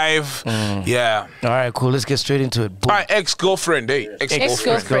killer/ex-wife. Yeah. All right, cool. Let's get straight into it. Boom. All right, ex-girlfriend. Hey,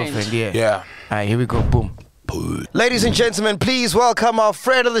 Ex-girlfriend. Yeah. Yeah. All right, here we go. Boom. Ladies and gentlemen, please welcome our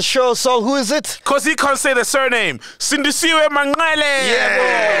friend of the show. Sol, who is it? Because he can't say the surname. Sindisiwe Manqele.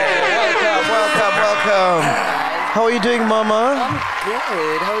 Yeah, welcome. How are you doing, Mama? I'm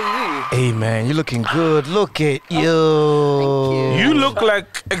good. How are you? Hey, man, you're looking good. Look at you. Thank You look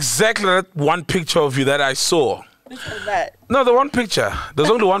like exactly that one picture of you that I saw. Which one's that? No, the one picture. There's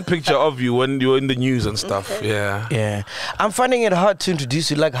only one picture of you when you were in the news and stuff. Okay. Yeah. Yeah. I'm finding it hard to introduce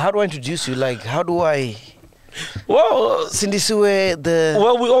you. Like, how do I introduce you? Like, how do I... Well, Sindisiwe, the...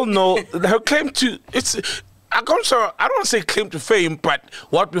 well, we all know her claim to I don't want to say claim to fame, but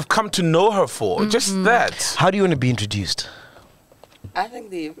what we've come to know her for, just that. How do you want to be introduced? I think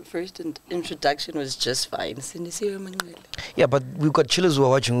the first introduction was just fine. Sindisiwe Manqele. Yeah, but we've got chillers who are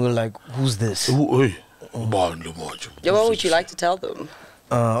watching. We're like, who's this? Yeah, what would you like to tell them?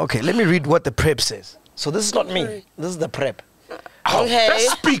 Okay, let me read what the prep says. So this is not me. This is the prep. Okay.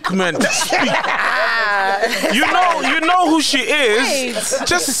 Just speak, man. Just speak. You know who she is.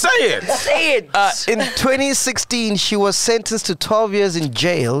 Just say it. Say it. In 2016, she was sentenced to 12 years in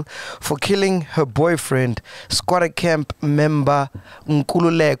jail for killing her boyfriend, squatter camp member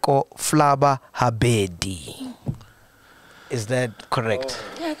Nkululeko Flabba Habedi. Is that correct?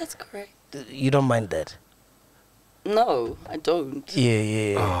 Yeah, that's correct. You don't mind that? No, I don't.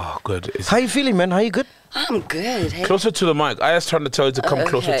 Yeah. Oh, good. How you feeling, man? How you good? I'm good. Hey. Closer to the mic. I was trying to tell you to come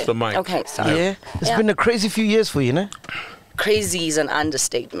closer to the mic. Okay, sorry. Yeah. It's Yeah. been a crazy few years for you, no? Crazy is an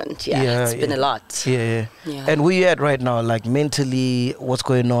understatement. Yeah, it's been a lot. Yeah. Yeah. And where you at right now? Like mentally, what's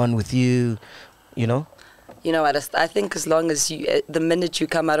going on with you? You know? You know, I think as long as you, the minute you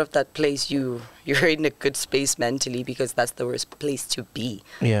come out of that place, you're in a good space mentally, because that's the worst place to be.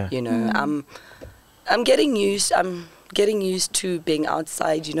 Yeah. You know, I'm getting used to being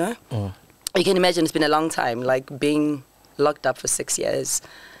outside, you know. You can imagine it's been a long time, like being locked up for 6 years.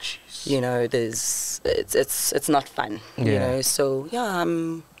 Jeez. You know, it's not fun. You know, so yeah,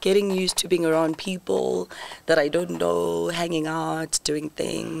 I'm getting used to being around people that I don't know, hanging out, doing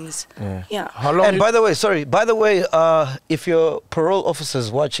things. Yeah. How long? And by the way, if your parole officer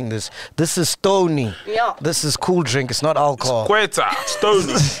is watching this is Stony. Yeah. This is cool drink. It's not alcohol. Queta,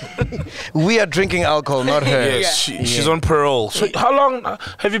 Stony. We are drinking alcohol, not her. Yes, she's on parole. So how long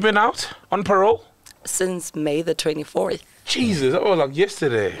have you been out on parole? Since May the 24th. Jesus, that was like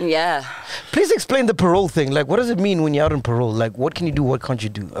yesterday. Yeah. Please explain the parole thing. Like, what does it mean when you're out on parole? Like, what can you do? What can't you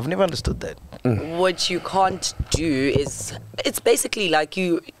do? I've never understood that. What you can't do is, it's basically like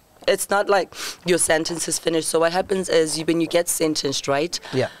it's not like your sentence is finished. So what happens is when you get sentenced, right?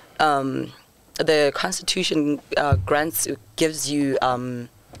 Yeah. The Constitution gives you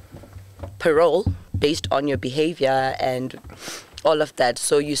parole based on your behavior and all of that.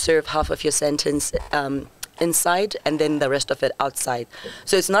 So you serve half of your sentence inside and then the rest of it outside.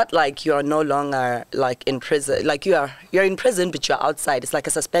 So it's not like you are no longer like in prison. Like you're in prison, but you're outside. It's like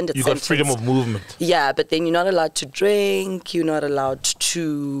a suspended You sentence. got freedom of movement. Yeah, but then you're not allowed to drink. You're not allowed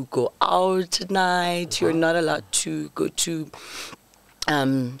to go out at night. You're not allowed to go to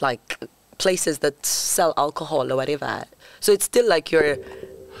like places that sell alcohol or whatever. So it's still like you're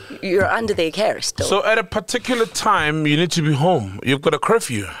under their care still. So at a particular time, you need to be home. You've got a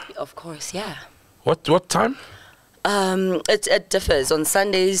curfew. Of course, yeah. What time? It differs. On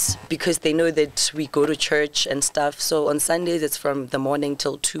Sundays, because they know that we go to church and stuff, so on Sundays it's from the morning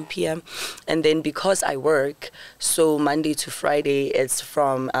till 2 p.m. And then because I work, so Monday to Friday it's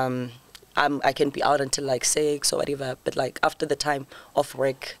from I can be out until like 6 or whatever, but like after the time of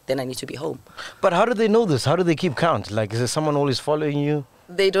work, then I need to be home. But how do they know this? How do they keep count? Like, is there someone always following you?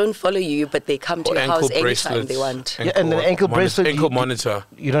 They don't follow you, but they come to your house anytime they want. Yeah, and the ankle bracelet. Ankle monitor.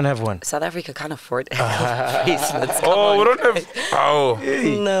 You don't have one. South Africa can't afford ankle bracelets. Oh, we don't have. Oh.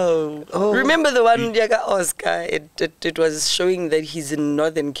 No. Oh. Remember the one Yaga Oscar? It was showing that he's in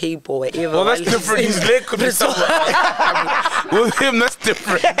Northern Cape or wherever. Well, that's different. His leg could be somewhere. With him, that's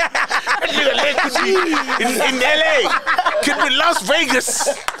different. His leg could be in LA. Could be Las Vegas.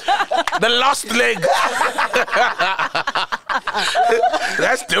 The lost leg.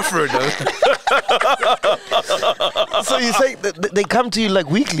 That's different. So you say that they come to you like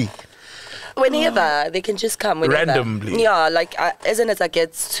weekly? Whenever they can just come. Whenever. Randomly. Yeah, like as soon as I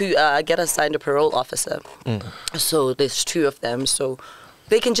get assigned a parole officer. So there's 2 of them. So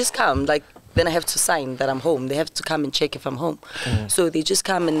they can just come. Like then I have to sign that I'm home. They have to come and check if I'm home. So they just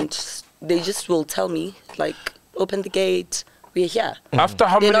come and they just will tell me like, open the gate. We're here. After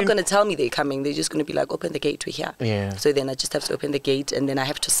how they're many? not going to tell me they're coming. They're just going to be like, open the gate, we're here. Yeah. So then I just have to open the gate, and then I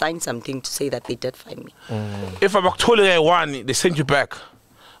have to sign something to say that they did find me. If I'm actually one, they send you back,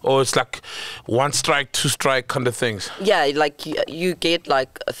 or it's like 1 strike, 2 strike kind of things. Yeah, like you get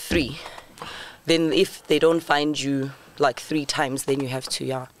like 3. Then if they don't find you like 3 times, then you have to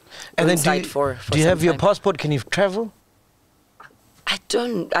And then inside for do you some have your time. passport? Can you travel?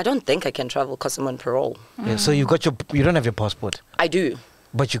 I don't think I can travel because I'm on parole. Yeah, so you don't have your passport, I do.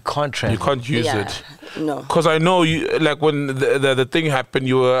 but you can't travel. You can't use Yeah. it. No. Because I know you, like when the thing happened,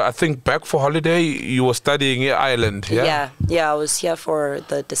 you were, I think, back for holiday. You were studying in Ireland. Yeah. Yeah. I was here for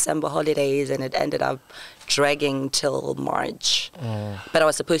the December holidays, and it ended up dragging till March. But I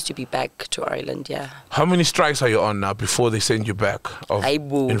was supposed to be back to Ireland. Yeah. How many strikes are you on now before they send you back of I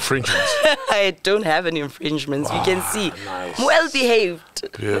will. infringements? I don't have any infringements. You can see. Well behaved.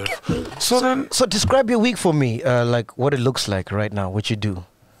 Yeah. So then, So describe your week for me, like what it looks like right now, what you do.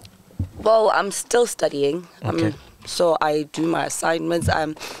 Well, I'm still studying. Okay. So I do my assignments.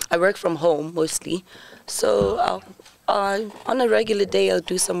 I work from home mostly. So on a regular day, I'll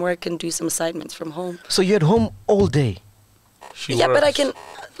do some work and do some assignments from home. So you're at home all day. she Yeah, but I works. can,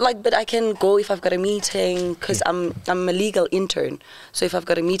 but I can go if I've got a meeting because I'm a legal intern. So if I've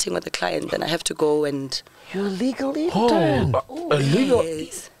got a meeting with a client, then I have to go and. You're a legal intern. Oh, a legal.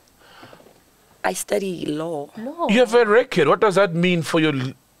 Yes. I study law. You have a record. What does that mean for your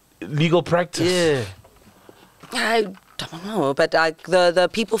legal practice? Yeah. I don't know, but the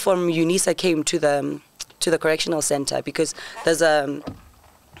people from UNISA came to the correctional center because there's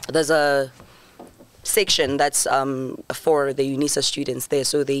a section that's for the UNISA students there.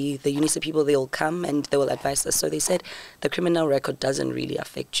 So the UNISA people, they'll come and they will advise us. So they said the criminal record doesn't really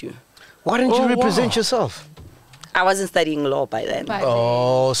affect you. Why didn't you Oh, represent wow. yourself? I wasn't studying law by then.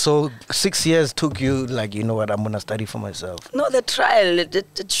 Oh, so 6 years took you, like, you know what, I'm going to study for myself. No, the trial,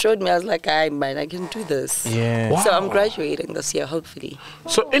 it showed me, I was like, I can do this. Yeah. Wow. So I'm graduating this year, hopefully.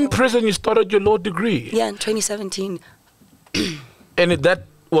 So in prison, you started your law degree. Yeah, in 2017. And that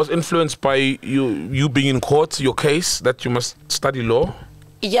was influenced by you being in court, your case, that you must study law?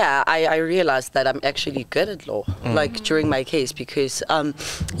 Yeah, I realized that I'm actually good at law, like during my case, because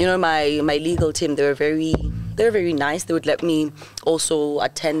my legal team, they were very nice. They would let me also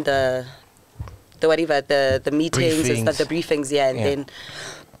attend the meetings and stuff, the briefings, and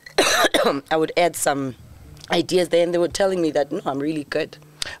then I would add some ideas there, and they were telling me that no, I'm really good.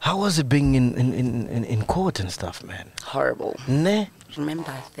 How was it being in court and stuff, man? Horrible. Nah.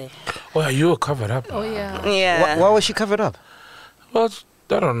 Remember there? Oh, you were covered up. Oh yeah. Yeah. Why was she covered up? Well,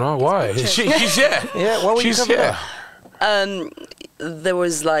 I don't know why. She's here. Yeah, why were you She's covered here. up? There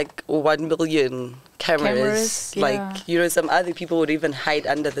was like 1 million cameras. Yeah. Like, some other people would even hide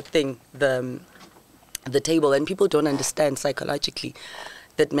under the thing, the table, and people don't understand psychologically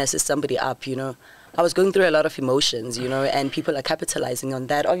that messes somebody up, I was going through a lot of emotions, and people are capitalizing on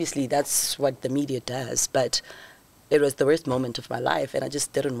that. Obviously, that's what the media does, but it was the worst moment of my life, and I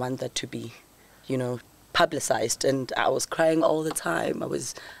just didn't want that to be, publicized, and I was crying all the time. I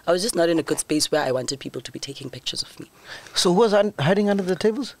was just not in a good space where I wanted people to be taking pictures of me. So who was hiding under the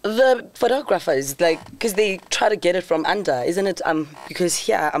tables? The photographers, because they try to get it from under, isn't it? Because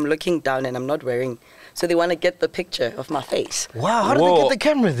here I'm looking down and I'm not wearing, so they want to get the picture of my face. Wow, how did they get the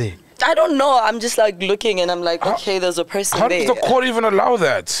camera there? I don't know. I'm just like looking and I'm like, okay, there's a person How there. does the court even allow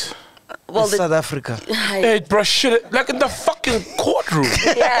that? Well, South Africa. Hey, bro, shit, like in the fucking courtroom.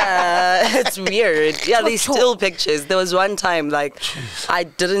 yeah, it's weird. Yeah, they still pictures. There was one time, I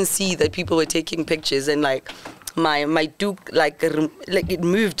didn't see that people were taking pictures, and my duke, it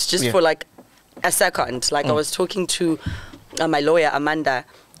moved just for a second. I was talking to my lawyer Amanda,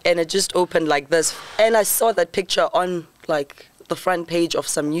 and it just opened like this, and I saw that picture on the front page of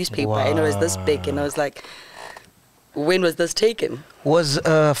some newspaper, and it was this big, and I was like, when was this taken? Was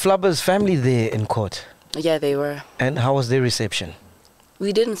Flabba's family there in court? Yeah, they were. And how was their reception?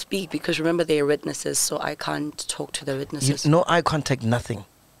 We didn't speak because remember they are witnesses, so I can't talk to the witnesses. No eye contact, nothing.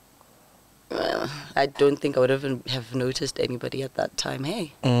 I don't think I would even have noticed anybody at that time.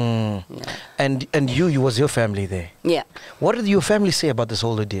 Hey. Mm. Yeah. And you was your family there? Yeah. What did your family say about this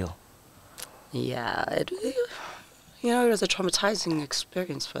whole ordeal? Yeah. It was a traumatizing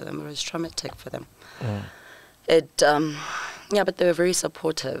experience for them. It was traumatic for them. Mm. But they were very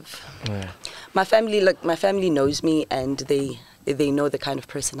supportive. Yeah. My family knows me, and they they know the kind of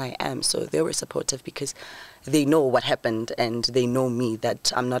person I am. So they were supportive because they know what happened and they know me,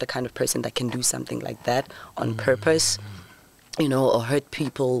 that I'm not a kind of person that can do something like that on purpose, you know, or hurt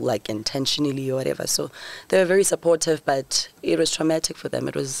people like intentionally or whatever. So they were very supportive, but it was traumatic for them.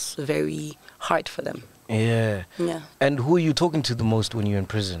 It was very hard for them. Yeah. Yeah. And who are you talking to the most when you're in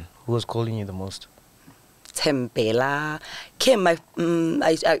prison? Who was calling you the most? Tembela. Kim,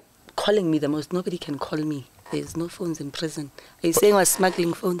 calling me the most. Nobody can call me. There's no phones in prison. Are you saying we're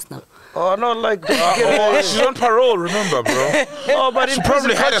smuggling phones now? Oh, not like she's on parole, remember, bro. No, but She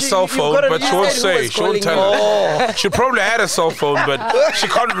probably had a cell phone, but she won't say. She won't tell us. She probably had a cell phone, but she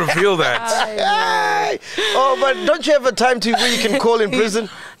can't reveal that. Oh, but don't you have a time to where you can call in prison?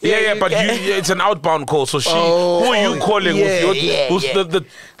 Yeah, but it's an outbound call. So who are you calling?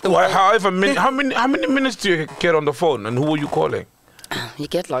 How many minutes do you get on the phone, and who are you calling? You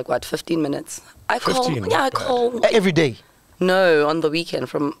get like what, 15 minutes? I call. 15, Yeah, I call Every day. No, on the weekend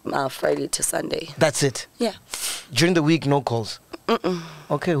from Friday to Sunday. That's it. Yeah. During the week, no calls.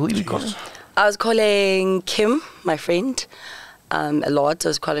 Okay, who are you calling? I was calling Kim, my friend, a lot. I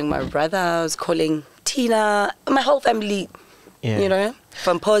was calling my brother. I was calling Tina, my whole family. Yeah. You know,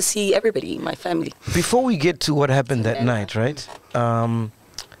 from Posse, everybody, my family. Before we get to what happened that night, right?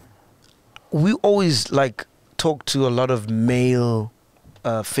 We always like talk to a lot of male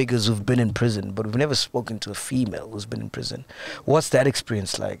figures who've been in prison, but we've never spoken to a female who's been in prison. What's that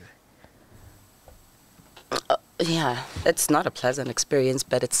experience like? Yeah, it's not a pleasant experience,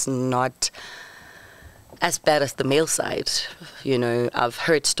 but it's not as bad as the male side. You know, I've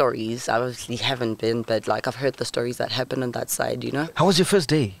heard stories. I obviously haven't been, but like I've heard the stories that happen on that side, you know. How was your first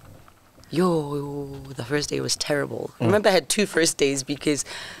day? The first day was terrible. I remember I had 2 first days because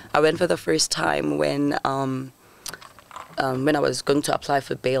I went for the first time when I was going to apply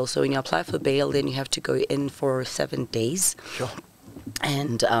for bail. So when you apply for bail, then you have to go in for 7 days. Sure.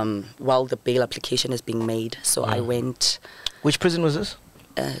 And while the bail application is being made, so I went. Which prison was this?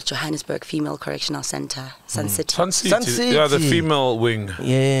 Johannesburg Female Correctional Center, Sun City. Sun City. Yeah, the female wing.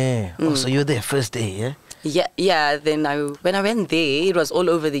 Yeah. Oh, so you were there first day, yeah? Yeah. Then when I went there, it was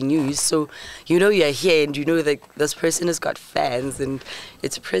all over the news. So, you know, you're here and you know that this person has got fans and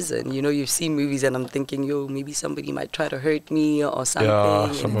it's prison. You know, you've seen movies and I'm thinking, maybe somebody might try to hurt me or something.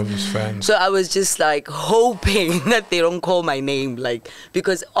 Yeah, some of his fans. So I was just like hoping that they don't call my name, like,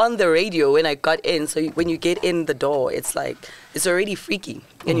 because on the radio when I got in, so when you get in the door, it's like, it's already freaky.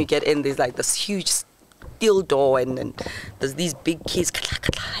 When you get in, there's like this huge steel door and there's these big keys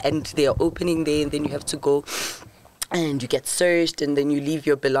and they are opening there, and then you have to go and you get searched, and then you leave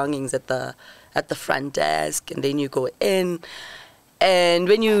your belongings at the front desk, and then you go in, and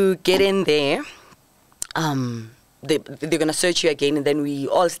when you get in there, they're gonna search you again, and then we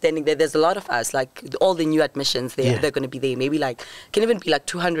all standing there. There's a lot of us, like all the new admissions there. They're gonna be there. Maybe like can even be like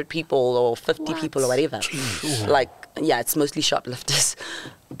 200 people or 50 people or whatever. Like it's mostly shoplifters.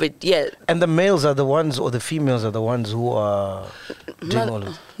 But yeah. And the males are the ones, or the females are the ones who are doing all of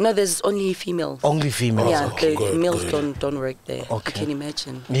it? No, there's only females. Only females. Yeah, Okay. the males don't work there. Okay. You can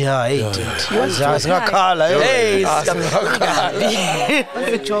imagine. Yeah, hey. It's not Carla. Hey,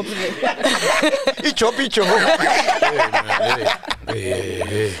 Good job.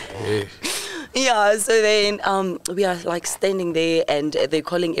 Yeah, so then we are like standing there and they're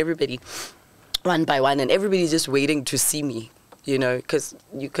calling everybody one by one, and everybody's just waiting to see me, you know, because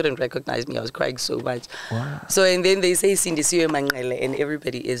you couldn't recognize me. I was crying so much. Wow. So, and then they say Sindisiwe Manqele, and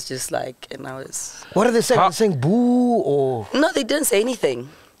everybody is just like, and I was... What are they saying? They're saying boo or... No, they didn't say anything.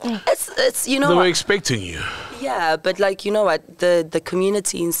 It's you know... They were expecting you. Yeah, but like, you know what, the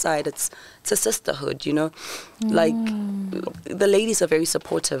community inside, it's a sisterhood, you know. Like, the ladies are very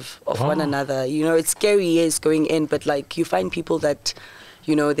supportive of one another. You know, it's scary, yes, going in, but like, you find people that,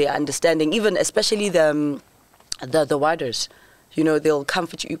 you know, they're understanding, even especially the warders. You know, they'll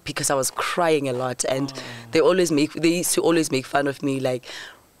comfort you, because I was crying a lot, and they used to always make fun of me, like,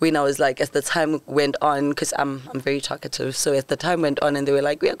 when I was like, as the time went on, because I'm very talkative, so as the time went on, and they were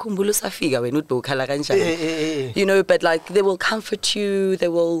like, you know, but like, they will comfort you, they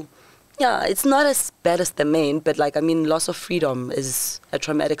will, it's not as bad as the men, but like, I mean, loss of freedom is a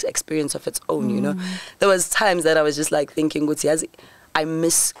traumatic experience of its own, you know. There was times that I was just like thinking, I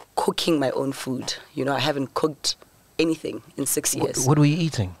miss cooking my own food, you know. I haven't cooked anything in 6 years. What were you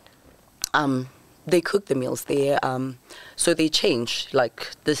eating? They cook the meals there, so they change, like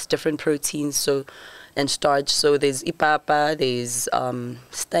there's different proteins and starch. So there's ipapa, there's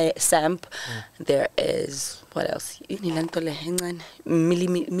samp, there is, what else? Mili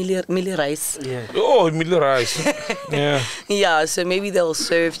rice. Yeah. Oh, mili rice. Yeah. Yeah, so maybe they'll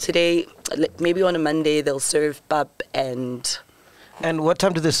serve today, maybe on a Monday they'll serve pap and And what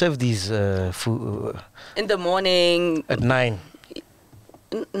time do they serve these food? In the morning. At 9.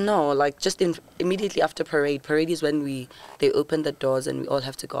 No, like just immediately after parade. Parade is when they open the doors and we all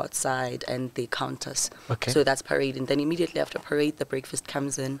have to go outside and they count us. Okay. So that's parade, and then immediately after parade, the breakfast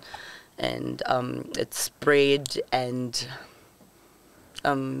comes in, and it's bread and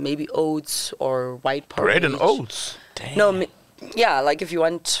maybe oats or white porridge. Bread and oats. Damn. No, yeah, like if you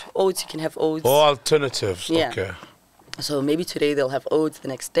want oats, you can have oats. Or alternatives. Yeah. Okay. So maybe today they'll have oats. The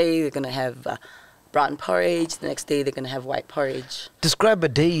next day they're gonna have brown porridge. The next day they're gonna have white porridge. Describe a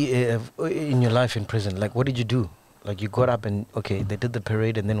day in your life in prison. Like, what did you do? Like, you got up and they did the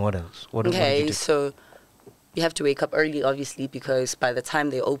parade, and then what else? What did you do? So you have to wake up early, obviously, because by the time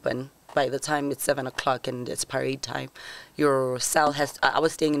they open, by the time it's 7 o'clock and it's parade time, your cell has. I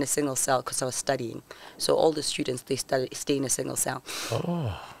was staying in a single cell because I was studying. So all the students stay in a single cell.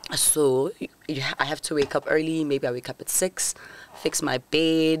 Oh. So I have to wake up early. Maybe I wake up at 6, fix my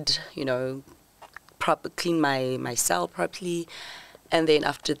bed, clean my cell properly, and then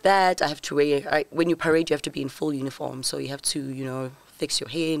after that I have to wear. When you parade, you have to be in full uniform, so you have to fix your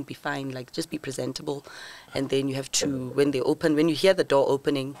hair and be fine, like just be presentable, and then you have to when you hear the door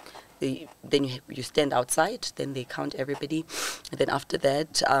opening, then you stand outside, then they count everybody, and then after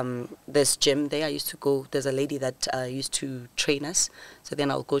that there's gym there. I used to go. There's a lady that used to train us, so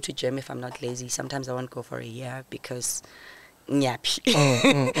then I'll go to gym if I'm not lazy. Sometimes I won't go for a year because nyappy.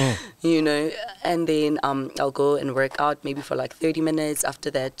 And then I'll go and work out maybe for like 30 minutes. After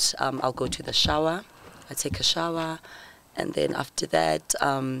that I'll go to the shower. I take a shower, and then after that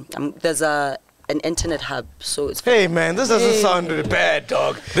there's an internet hub, so it's Hey man, this doesn't sound bad,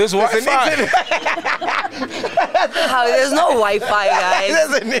 dog. There's Wi-Fi. How there's no Wi-Fi, guys.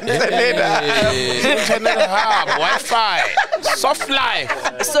 There's an internet hub. Internet hub, Wi-Fi, soft life.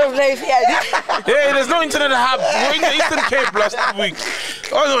 So yeah. Hey, there's no internet hub. We're in the Eastern Cape last week.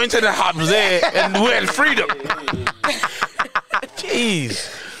 Oh, no internet hubs there, and we had freedom.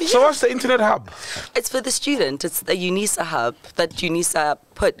 Jeez. So what's the internet hub? It's for the student. It's the UNISA hub that UNISA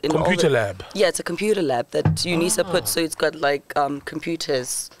put in Computer lab. Yeah, it's a computer lab that UNISA put. So it's got like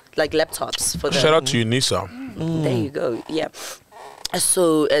computers, like laptops for them. Shout out to UNISA. There you go. Yeah.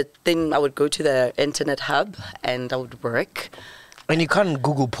 So then I would go to the internet hub and I would work. And you can't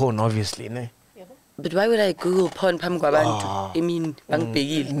Google porn, obviously, ne? But why would I Google porn? I mean,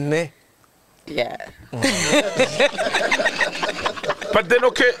 Ne? yeah. But then,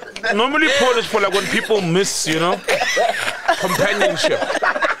 okay, normally porn is for like when people miss, companionship.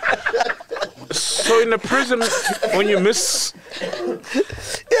 So in a prison, when you miss,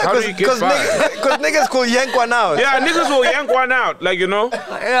 how do you get by? Because niggas will yank one out. Yeah, niggas will yank one out, like,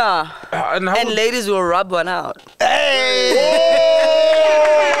 Yeah. And Ladies will rub one out.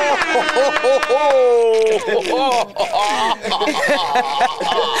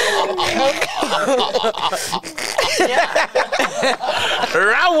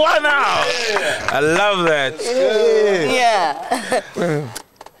 Rub one out. I love that. Yeah.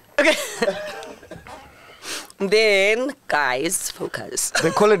 Okay. Then, guys, focus.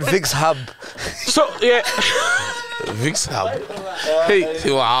 They call it Vic's Hub. So, yeah. Vic's Hub. Hey,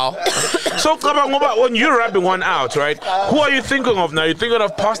 wow. So, when you're rubbing one out, right, who are you thinking of now? You're thinking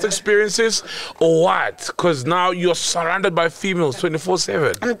of past experiences or what? Because now you're surrounded by females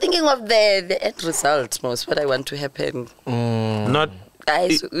 24/7. I'm thinking of the end result, most what I want to happen. Not...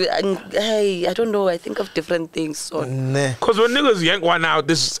 Guys, hey, I don't know. I think of different things. So. Because when niggas yank one out,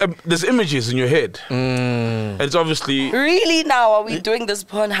 there's images in your head. And it's obviously... Really now? Are we doing this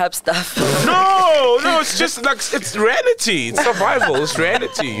Pornhub stuff? No, it's just like, it's reality. It's survival. It's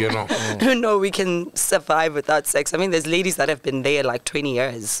reality, No, we can survive without sex. I mean, there's ladies that have been there like 20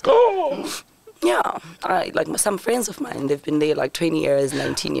 years. Oh. Yeah, like some friends of mine, they've been there like 20 years,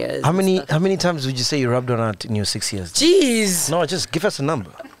 19 years. How many times would you say you rubbed one out in your 6 years? Jeez. No, just give us a number.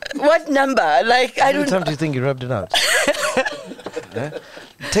 What number? Like, How many times do you think you rubbed it out?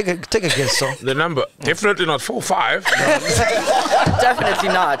 Take a guess, so. The number, definitely not 4 or 5. Definitely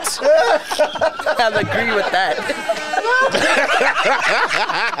not. I'll agree with that.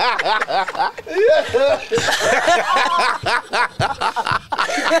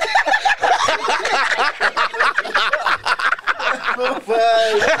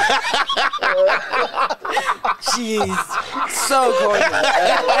 Jeez, so corny.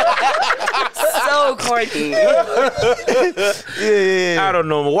 So corny. Yeah. I don't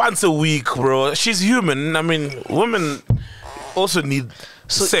know, once a week, bro. She's human. I mean, women also need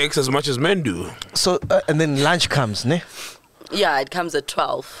sex as much as men do. So, and then lunch comes, ne? Yeah, it comes at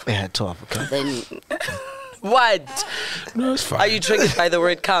 12. Yeah, 12, okay. Then... What? No, it's fine. Are you triggered by the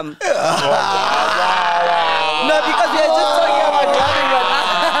word come? No, because we are just talking about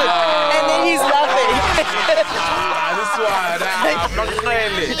This one.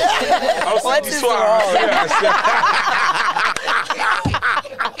 Manqele. What is wrong?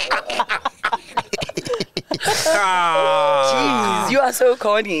 Jeez, you are so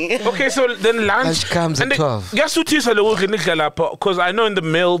corny. Okay, so then lunch. Lunch comes at 12. Because I know in the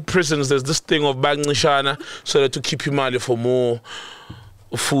male prisons there's this thing of bagnishana so that to keep you money for more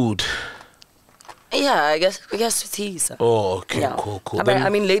food. Yeah, I guess it is. Oh, okay, Yeah. cool. I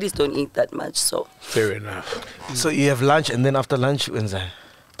mean, ladies don't eat that much, so. Fair enough. So you have lunch, and then after lunch, when's that?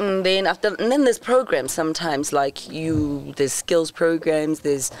 And then there's programs sometimes, like there's skills programs,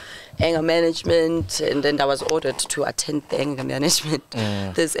 there's anger management, and then I was ordered to attend the anger management.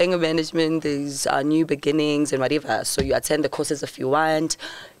 There's anger management, there's new beginnings and whatever. So you attend the courses if you want.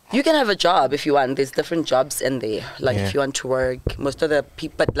 You can have a job if you want. There's different jobs in there. Like if you want to work, most of the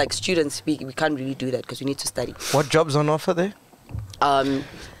people, but like students, we can't really do that because we need to study. What jobs on offer there?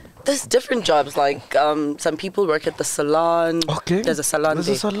 There's different jobs. Like some people work at the salon. Okay. There's a salon There's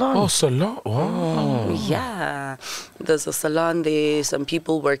there. a salon. Oh, salon. Wow. Yeah. There's a salon there. Some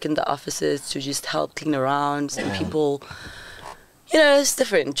people work in the offices to just help clean around. Some people, it's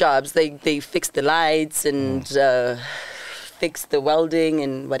different jobs. They fix the lights and fix the welding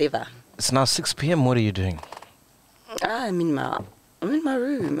and whatever. It's now 6 p.m. What are you doing? I'm in my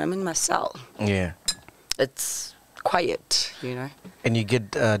room. I'm in my cell. Yeah. It's quiet, And you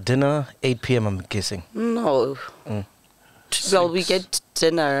get dinner 8 p.m. I'm guessing. No. Well, we get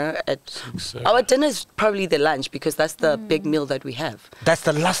dinner at... Our dinner is probably the lunch because that's the big meal that we have. That's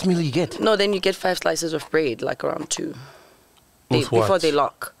the last meal you get? No, then you get 5 slices of bread, like around 2. With before what? they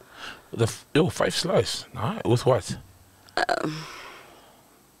lock. 5 slices. Nah, with what?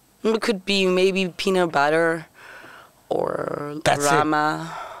 It could be maybe peanut butter or That's it.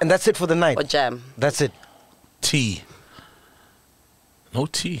 rama And that's it for the night? or jam. That's it? Tea. No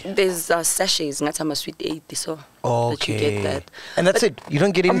tea. There's sachets, ngatama sweet 80, so that you get that. And that's it? You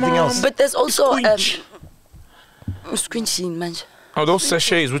don't get anything else? But there's also Squinch. squinchy manje. Oh, those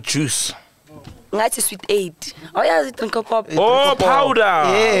sachets with juice. Ngathi sweet 8. Oh yeah, drink a pop. Oh, powder.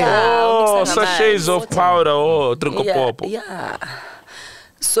 Yeah. Oh, mix and sachets of powder. Oh, drink a pop. Yeah.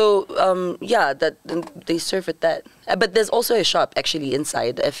 So, that they serve at that. But there's also a shop actually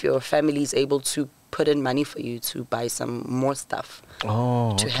inside if your family is able to put in money for you to buy some more stuff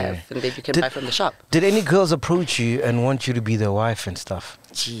to have. And then you can buy from the shop. Did any girls approach you and want you to be their wife and stuff?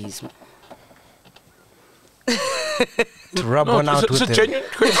 Jeez. To rub one out it's with a them? genuine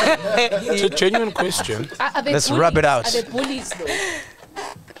question. It's a genuine question. Are they Let's bullies? rub it out. Are they bullies though?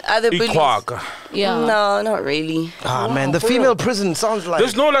 Are there bullies? Ikwaka. Yeah. No, not really. Ah, man, the female prison sounds like...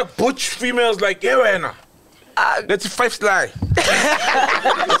 There's no like butch females like, yeah, Wena. That's 5 sly.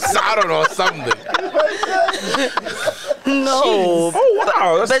 Saturn or something. No. Oh,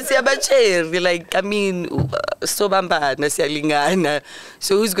 wow. But siyabacheri, like, I mean, sobambana siyalingana.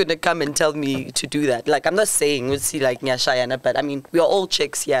 So who's going to come and tell me to do that? Like, I'm not saying we'll see like nyashayana, but I mean, we are all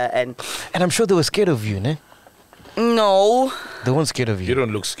chicks here, and And I'm sure they were scared of you, ne? no, They weren't scared of You you.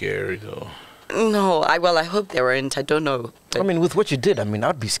 don't look scary though. no. I hope they weren't. I don't know. I mean, with what you did, I mean,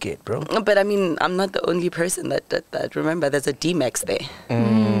 I'd be scared, bro. But I mean, I'm not the only person that remember. There's a D-Max there.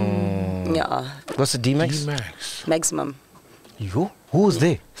 Yeah, What's the D-Max? D-Max. Mm. maximum. You? Who was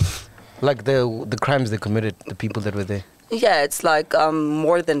there? Like the crimes they committed, the people that were there. Yeah, it's like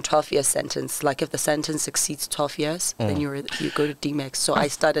more than 12 years sentence. Like if the sentence exceeds 12 years, then you go to D-Max. So I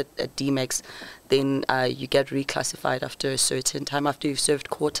started at D-Max. Then you get reclassified after a certain time, after you've served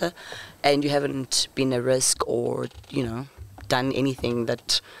quarter, and you haven't been a risk or done anything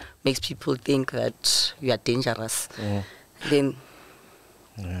that makes people think that you are dangerous. Then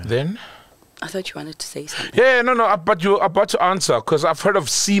Then? I thought you wanted to say something. Yeah, no, but you're about to answer because I've heard of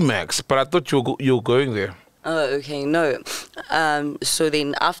C-Max, but I thought you were going there. Oh, okay, no. So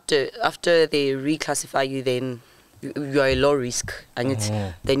then after they reclassify you, then you are a low risk, and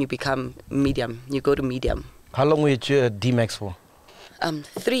then you become medium. You go to medium. How long were you at D-Max for?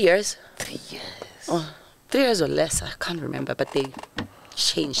 3 years. 3 years. Oh, 3 years or less. I can't remember, but they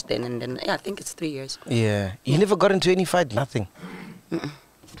changed then and then. Yeah, I think it's 3 years. Yeah. You never got into any fight? Nothing?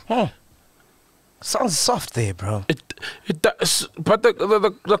 Huh. Sounds soft there, bro. It does, but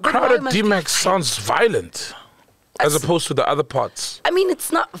the crowd at must D-Max be sounds violent as opposed to the other parts. I mean,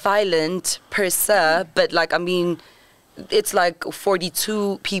 it's not violent per se, but like, I mean, it's like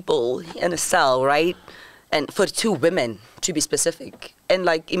 42 people in a cell, right? And 42 women, to be specific. And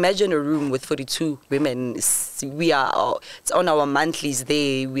like, imagine a room with 42 women. It's on our monthlies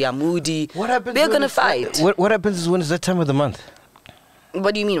there. We are moody. What happens? We're going to fight. What happens is when it's that time of the month?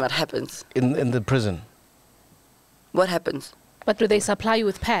 What do you mean what happens? In the prison. What happens? But do they supply you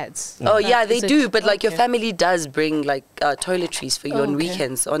with pads? Oh yeah, they Is it- do. But like your okay. family does bring like toiletries for you on okay.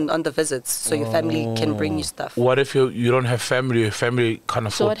 weekends on the visits, so your family can bring you stuff. What if you don't have family? Your family can't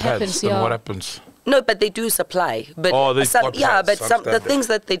afford what pads. happens, Then yeah. what happens? No, but they do supply. But Oh, they've got yeah, pads, but some the understand things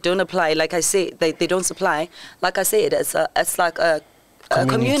that they don't apply, like I say, they don't supply. Like I said, it's like a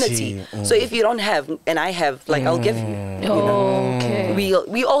community. So if you don't have, and I have, like I'll give you. Oh, okay.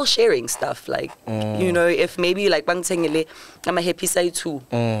 We all sharing stuff, like you know, if maybe like Manqele, I'm a happy side too,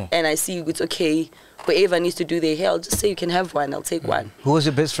 and I see it's okay. Whoever needs to do their hair, I'll just say you can have one. I'll take one. Who was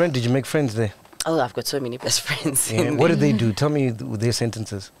your best friend? Did you make friends there? Oh, I've got so many best friends. Yeah. What did they do? Tell me their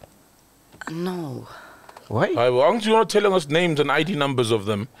sentences. No. Why? Why aren't you not telling us names and ID numbers of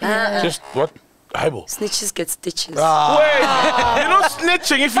them? Just what? Aibo. Snitches get stitches. Wait, you're not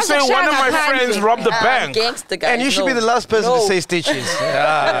snitching if you say one of my friends robbed the bank. Gangster guys. And you should be the last person to say stitches.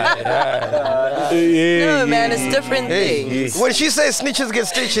 No, man, it's different things. When she says snitches get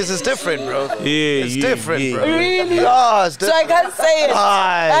stitches, it's different, bro. It's different, bro. Really? Oh, it's So I can't say it.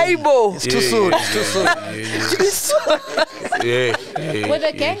 Aye. Aibo. It's too soon. It's too soon. Were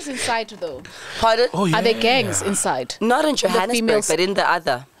there gangs inside though? Pardon? Are there gangs inside? Not in Johannesburg, females- but in the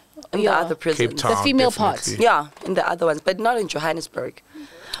other. In the Yeah. other prisons. Cape Town. The female definitely. parts. Yeah, in the other ones, but not in Johannesburg.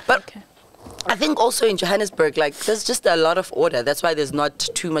 But Okay. I think also in Johannesburg, like, there's just a lot of order. That's why there's not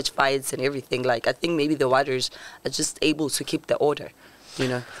too much fights and everything. Like, I think maybe the warders are just able to keep the order, you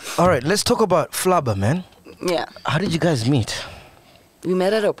know? All right, let's talk about Flabba, man. Yeah. How did you guys meet? We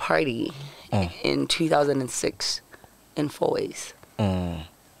met at a party in 2006 in Fourways.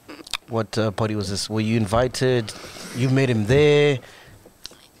 What party was this? Were you invited? You met him there?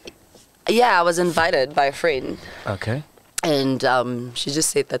 Yeah, I was invited by a friend. Okay. And she just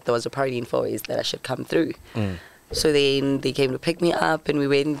said that there was a party in Fourways that I should come through. So then they came to pick me up and we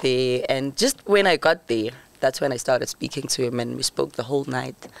went there. And just when I got there, that's when I started speaking to him and we spoke the whole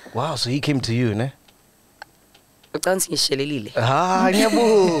night. Wow, so he came to you, ne? Yeah,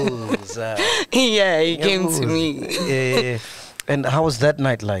 Nyabuza. he came to me. Yeah. And how was that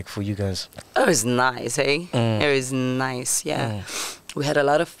night like for you guys? It was nice, eh? It was nice, yeah. We had a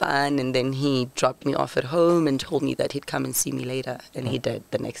lot of fun, and then he dropped me off at home and told me that he'd come and see me later, and he did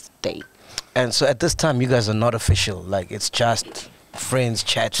the next day. And so at this time, you guys are not official. Like, it's just friends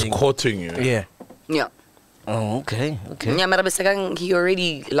chatting. Courting you. Yeah. Yeah. Oh, okay. Okay. Yeah, mara besakang he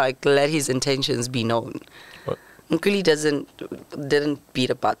already like let his intentions be known. What? Nkuli didn't beat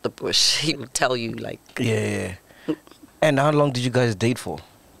about the bush. He would tell you like. Yeah. And how long did you guys date for?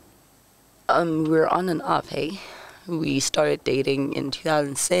 We were on and off, hey. We started dating in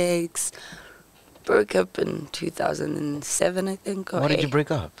 2006, broke up in 2007, I think. Why did you break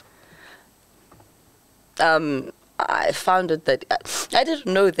up? I found out that I didn't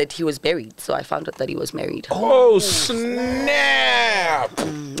know that he was married, so I found out that he was married. Oh, snap!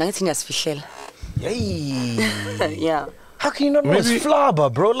 Yay. Yeah. How can you not know Maybe- it's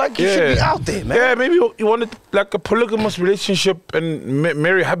Flabba, bro? Like, you should be out there, man. Yeah, maybe you wanted like a polygamous relationship and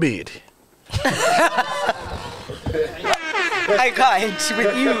marry Habib. I can't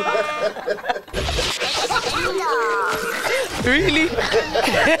with you. Really?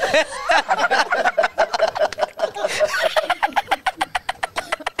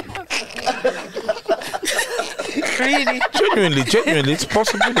 Really? Genuinely, it's a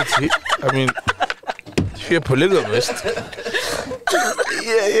possibility. I mean, if you're a polygamist,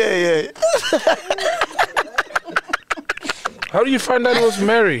 Yeah. how do you find out he was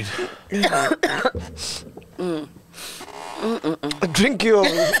married? Drink your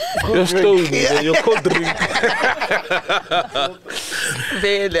Your your cold drink.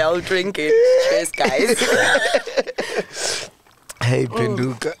 Barely, I'll drink it. Cheers, guys. Hey,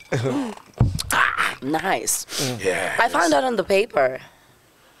 Penduka. Nice. Yeah. I found out on the paper.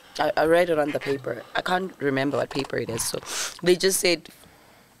 I read it on the paper. I can't remember what paper it is. So they just said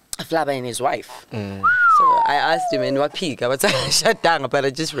Flabba and his wife. So I asked him in what peak. I was like, shut down, but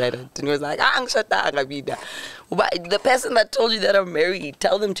I just read it. And he was like, I'm shut down. But the person that told you that I'm married,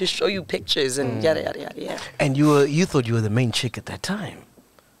 tell them to show you pictures and yada, yada, yada, yeah. And you thought you were the main chick at that time.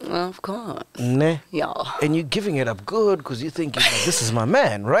 Well, of course. Ne? Yeah. And you're giving it up good because you think, this is my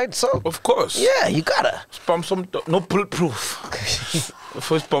man, right? So, Of course. yeah, you gotta. Spam some no bulletproof.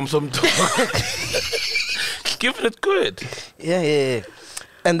 First spam some Giving it good. Yeah.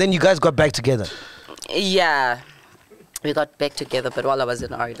 And then you guys got back together. Yeah. We got back together, but while I was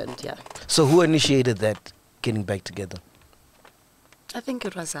in Ireland, yeah. So who initiated that getting back together? I think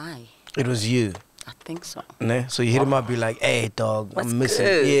it was I. It was you. I think so. Ne? So you hit him up, be like, hey, dog, What's I'm missing.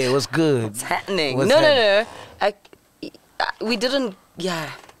 good? Yeah, what's good? What's happening? What's No. We didn't,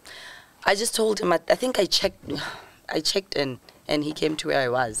 yeah. I just told him, I think I checked in and he came to where I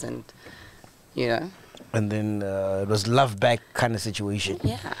was, and you know. And then it was love back kind of situation.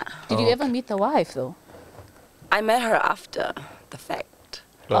 Yeah. Did you ever meet the wife though? I met her after the fact.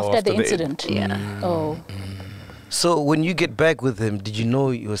 After the incident? Yeah. Oh. So when you get back with him, did you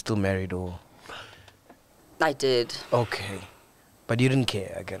know you were still married or? I did. Okay. But you didn't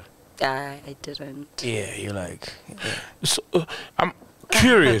care, I get it. I didn't. Yeah, you're like... Yeah. So, I'm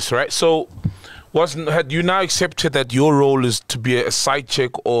curious, right? So, had you now accepted that your role is to be a side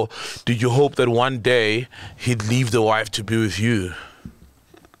chick, or did you hope that one day he'd leave the wife to be with you?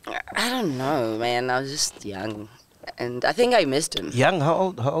 I don't know, man. I was just young, and I think I missed him. Young? How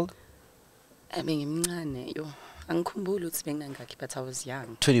old? How old? I mean, but I was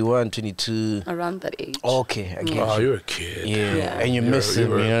young. 21, 22. Around that age. Okay, I get Oh, you. you're a kid. Yeah. And you miss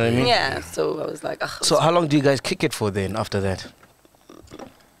him, you know what I mean? Yeah, so I was like, ugh. So how long do you guys kick it for then after that?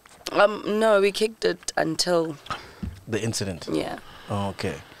 No, we kicked it until The incident? yeah. Oh,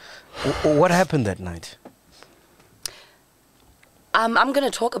 okay. What happened that night? I'm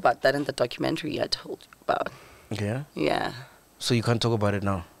gonna talk about that in the documentary I told you about. Yeah? Yeah. So you can't talk about it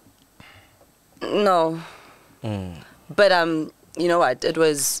now? No. But you know what? It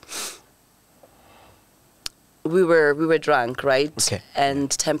was we were drunk, right? Okay. And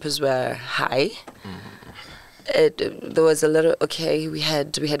tempers were high. There was a little we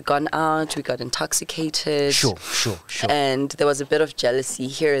had gone out, we got intoxicated. Sure. And there was a bit of jealousy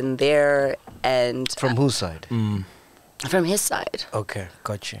here and there, and From whose side? from his side. Okay,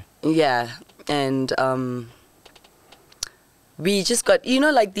 got you. Yeah. And we just got, you know,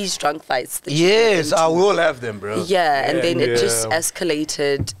 like these drunk fights. that you get Yes, I into. will have them, bro. Yeah, and then it just Yeah.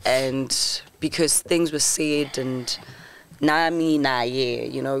 escalated, and because things were said, and nami na yeah,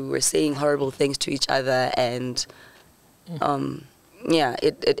 you know, we were saying horrible things to each other, and yeah,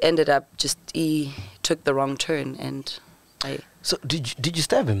 it ended up just he took the wrong turn, and So did you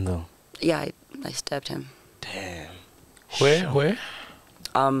stab him though? I stabbed him. Damn. Where?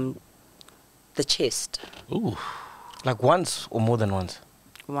 The chest Ooh. Like once or more than once?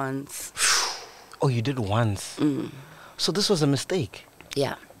 once. Oh, you did once. So this was a mistake.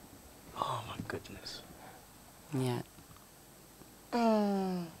 Yeah, Oh my goodness. yeah.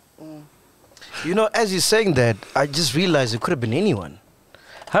 You know, as you're saying that, I just realized it could have been anyone.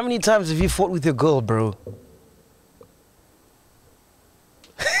 How many times have you fought with your girl, bro?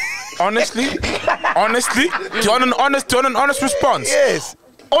 Honestly? Do you want an honest response? Yes.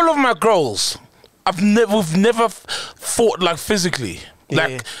 All of my girls, we've never fought like physically.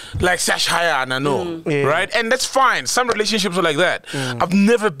 Like Sash Haya and I know, Yeah. right? And that's fine. Some relationships are like that. I've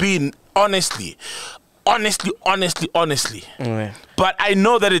never been, honestly. Yeah. But I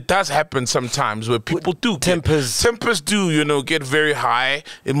know that it does happen sometimes where people do tempers do, you know, get very high,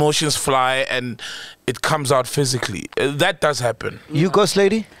 emotions fly, and it comes out physically. That does happen. You ghost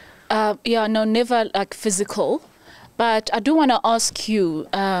lady? Yeah, no, never like physical. But I do want to ask you,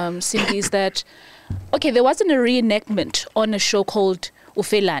 Cindy, is that, okay, there wasn't a reenactment on a show called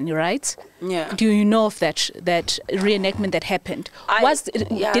Ufelani, right? Yeah. Do you know of that reenactment that happened?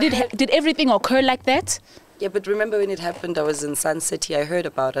 Yeah. Did everything occur like that? Yeah, but remember when it happened, I was in Sun City. I heard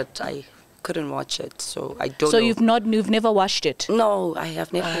about it. I couldn't watch it, so I don't know. So you've never watched it? No, I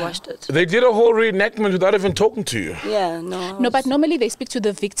have never watched it. They did a whole reenactment without even talking to you. Yeah, no. No, but normally they speak to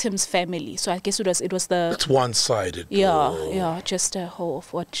the victim's family. So I guess it was the It's one-sided. yeah, just a whole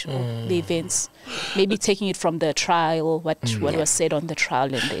of what the events, maybe taking it from the trial, what was said on the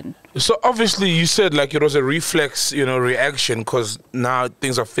trial, and then. So obviously you said like it was a reflex, you know, reaction because now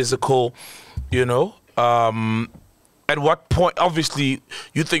things are physical, you know. At what point, obviously,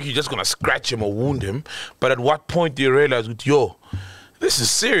 you think you're just going to scratch him or wound him, but at what point do you realize, yo, this is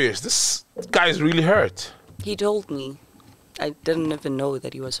serious. This guy is really hurt? He told me. I didn't even know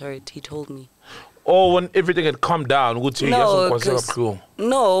that he was hurt. He told me. Or when everything had calmed down, would you No,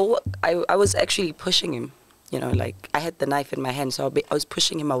 I was actually pushing him. You know, like I had the knife in my hand, so I was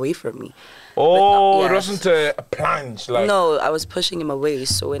pushing him away from me. Oh, But, it wasn't a plunge? Like. No, I was pushing him away,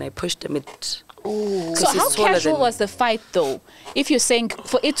 so when I pushed him, it... So how casual was the fight, though? If you're saying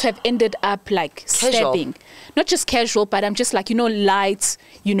for it to have ended up like stabbing, not just casual, but I'm just like, you know, light,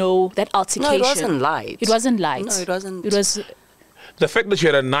 you know, that altercation. No, it wasn't light. It wasn't light. No, it wasn't. It was. The fact that you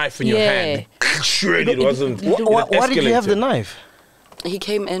had a knife in your hand, surely it wasn't. Why did you have the knife? He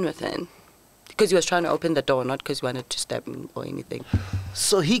came in with it because he was trying to open the door, not because he wanted to stab me or anything.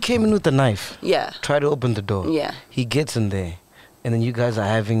 So he came in with the knife. Yeah. Try to open the door. Yeah. He gets in there, and then you guys are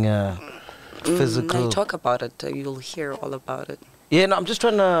having a physical. I talk about it. You'll hear all about it. Yeah, no, I'm just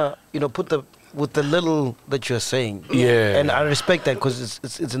trying to, you know, put with the little that you're saying. Yeah. And I respect that because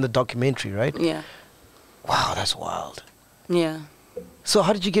it's in the documentary, right? Yeah. Wow, that's wild. Yeah. So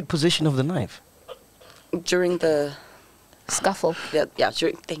how did you get possession of the knife? During the Scuffle.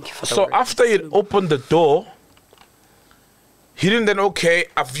 thank you for the So word. after he opened the door, he didn't then, okay,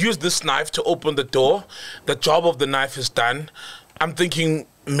 I've used this knife to open the door. The job of the knife is done. I'm thinking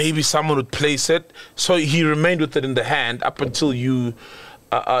maybe someone would place it. So he remained with it in the hand up until you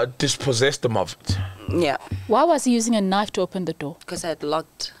dispossessed him of it. Yeah, Why was he using a knife to open the door? because I had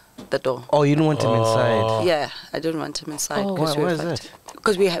locked the door. Oh, you didn't want him inside. Yeah, I didn't want him inside. Oh. Why is that?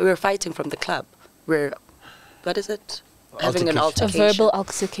 Because we were fighting from the club. What is it? Having an A altercation. verbal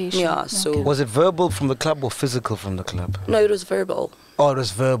altercation. Yeah, so... Was it verbal from the club or physical from the club? No, it was verbal. Oh, it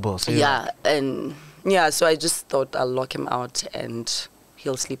was verbal. So So I just thought I'll lock him out and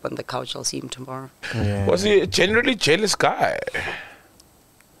he'll sleep on the couch. I'll see him tomorrow. Yeah. Was he a generally jealous guy?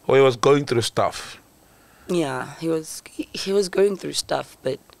 Or he was going through stuff? Yeah, he was going through stuff,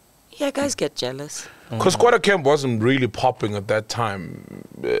 but yeah, guys get jealous. Because Quarter Camp wasn't really popping at that time.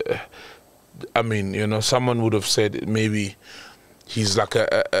 I mean, you know, someone would have said maybe he's like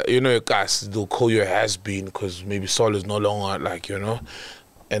a guys, they'll call you a has-been because maybe Saul is no longer like, you know,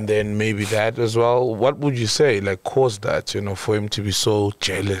 and then maybe that as well. What would you say, like, caused that, you know, for him to be so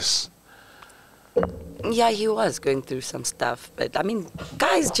jealous? Yeah, he was going through some stuff, but I mean,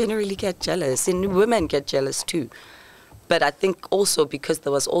 guys generally get jealous, and women get jealous too. But I think also because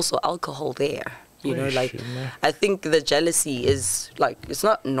there was also alcohol there. You know, like, I think the jealousy is, like, it's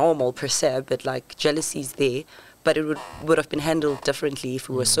not normal per se, but, like, jealousy is there. But it would have been handled differently if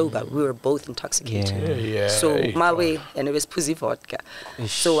we were sober. We were both intoxicated. Yeah. So, my way, and it was pussy vodka.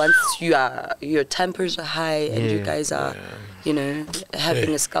 So, once your tempers are high and you guys are, you know,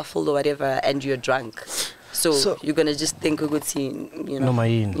 having a scuffle or whatever, and you're drunk. So you're going to just think we could see, you know. No,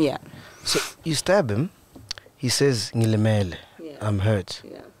 yeah. So you stab him. He says, Ngilimele, Yeah. I'm hurt.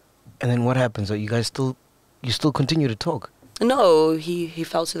 Yeah. And then what happens? Are you guys still continue to talk? No, he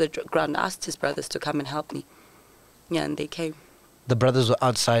fell to the ground, asked his brothers to come and help me. Yeah, and they came. The brothers were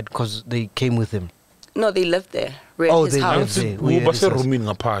outside because they came with him. No, they lived there. We're at his they house. lived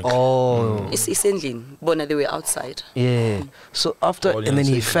there. Oh. It's essentially, Bona, they were outside. Yeah. So after, and then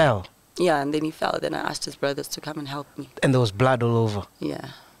he fell. Yeah, and then he fell. Then I asked his brothers to come and help me. And there was blood all over. Yeah.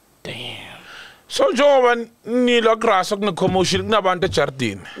 Damn. So, Joe, nila grass na commotion na banta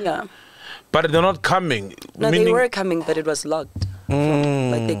jardin. Yeah. But they're not coming. No, meaning, they were coming, but it was locked.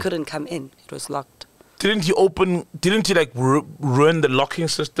 Like, they couldn't come in. It was locked. Didn't he like ruin the locking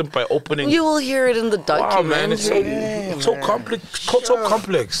system by opening? You will hear it in the documentary. Wow, man, it's so complex. So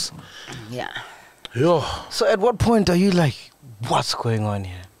complex. Yeah. Yeah. So at what point are you like, what's going on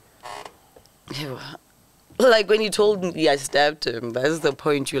here? Like, when you told me I stabbed him, that's the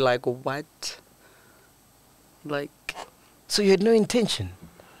point you're like, what? Like... So you had no intention?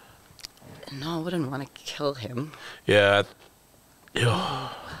 No, I wouldn't want to kill him. Yeah. Yeah.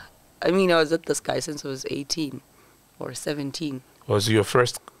 I mean, I was with this guy since I was 18 or 17. Was he your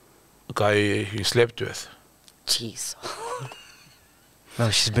first guy you slept with? Jeez. No,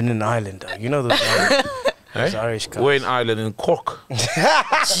 she's been in Ireland. You know those Irish guys. We're in Ireland, in Cork. You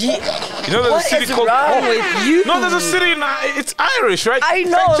know there's What a city is called wrong Cork? with you? No, there's a city in it's Irish, right? I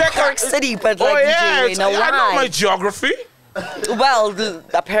know Check Cork out- City, but Oh like, yeah, DJ, now I know why? my geography. Well,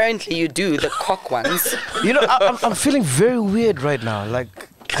 apparently you do, the cock ones. You know, I'm feeling very weird right now. Like,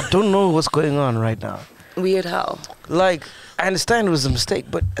 I don't know what's going on right now. Weird how? Like, I understand it was a mistake,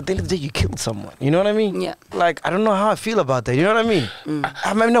 but at the end of the day, you killed someone. You know what I mean? Yeah. Like, I don't know how I feel about that. You know what I mean?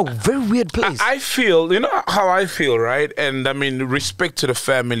 I'm in a very weird place. I feel, you know how I feel, right? And I mean, respect to the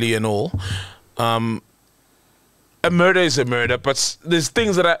family and all. A murder is a murder, but there's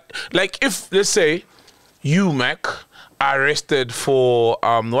things that like if, let's say, you, Mac, are arrested for,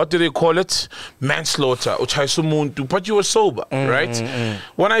 what do they call it? Manslaughter, but you were sober, right?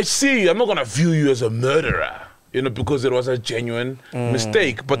 When I see you, I'm not going to view you as a murderer, you know, because it was a genuine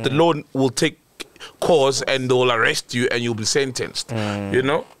mistake, but the law will take cause and they will arrest you and you'll be sentenced, you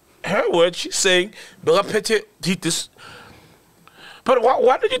know? Her word, she's saying, but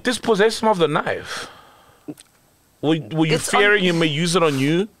why did you dispossess him of the knife? Were you fearing he may use it on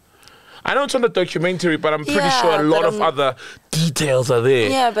you? I know it's on the documentary, but I'm pretty sure a lot of other details are there.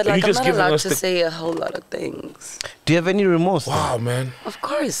 Yeah, but And like, you're I'm not giving allowed us to say a whole lot of things. Do you have any remorse? Wow, man. Of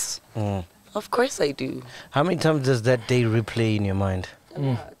course. Of course I do. How many times does that day replay in your mind?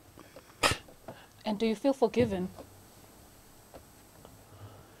 And do you feel forgiven?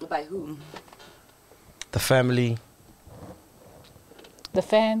 By whom? The family. The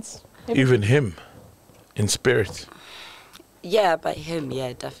fans? Even him, in spirit. Yeah, by him,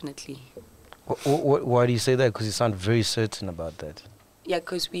 yeah, definitely. Why do you say that? Because you sound very certain about that. Yeah,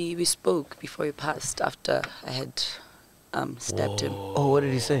 because we spoke before he passed, after I had stabbed him. Oh, what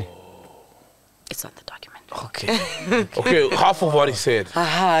did he say? It's not the document. Okay. Okay, half of what he said.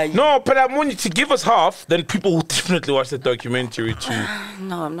 No, but I want you to give us half, then people will definitely watch the documentary too.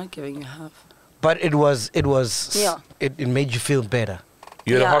 No, I'm not giving you half. But it Yeah. It made you feel better.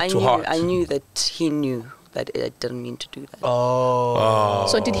 You had a heart to heart. I knew that he knew that I didn't mean to do that. Oh.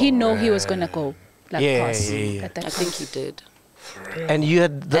 So did he know he was gonna go? Like Yeah, pass yeah. At that I think he did. And you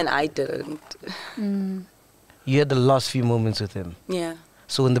had And I didn't. you had the last few moments with him. Yeah.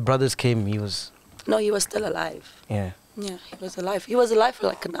 So when the brothers came, he was No, he was still alive. yeah. Yeah, he was alive. He was alive for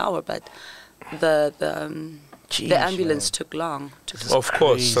like an hour, but the Jeez, ambulance man. took long to come. Of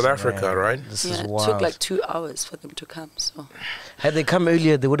course, Crazy, South Africa, man. right? This Yeah, is it wild. took like 2 hours for them to come. So Had they come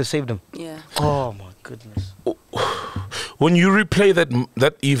earlier, they would have saved him. yeah. Oh my goodness. When you replay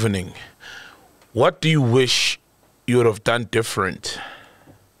that evening, what do you wish you would have done different?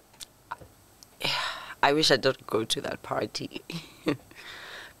 I wish I didn't go to that party.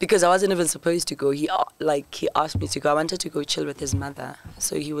 Because I wasn't even supposed to go. He asked me to go. I wanted to go chill with his mother.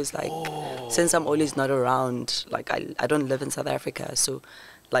 So he was like, since I'm always not around, like I don't live in South Africa, so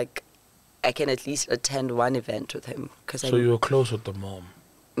like I can at least attend one event with him. So you were close with the mom.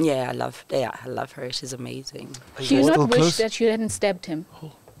 Yeah, I love her. She's amazing. Do you Still not wish close? that you hadn't stabbed him?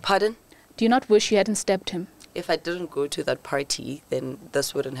 Pardon? Do you not wish you hadn't stabbed him? If I didn't go to that party, then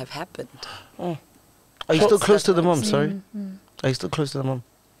this wouldn't have happened. Are you still close to the mom? Sorry. Are you still close to the mom?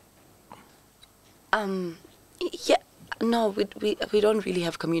 Yeah, no, we don't really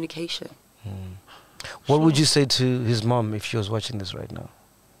have communication. What would you say to his mom if she was watching this right now?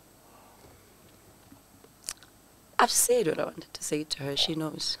 I've said what I wanted to say to her. She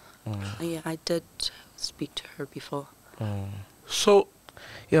knows. Yeah, I did speak to her before. So,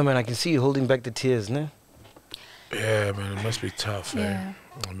 Yeah, man, I can see you holding back the tears, no? yeah, man, it must be tough, Yeah.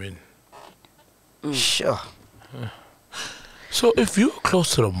 I mean, Sure. so if you were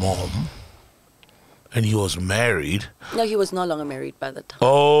close to the mom and he was married, No, he was no longer married by the time.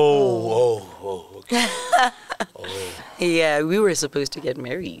 okay. Yeah, we were supposed to get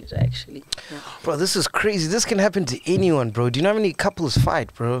married, actually. Yeah. Bro, this is crazy. This can happen to anyone, bro. Do you know how many couples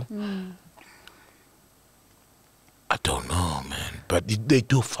fight, bro? I don't know, man, but they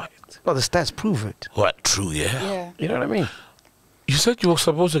do fight. Bro, the stats prove it. What, true, yeah? Yeah. You know what I mean? You said you were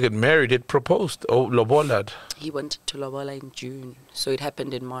supposed to get married. It proposed. Oh, Lobolad. He went to Lobola in June, so it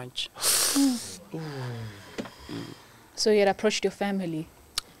happened in March. So you had approached your family.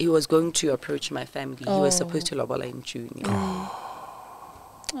 He was going to approach my family. He was Oh. supposed to Lobola in June. Yeah.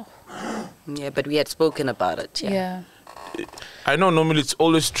 Yeah, but we had spoken about it. Yeah. I know normally it's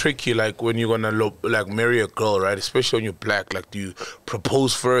always tricky, like when you're gonna like marry a girl, right? Especially when you're black. Like, do you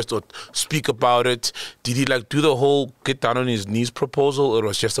propose first or speak about it? Did he like do the whole get down on his knees proposal, or it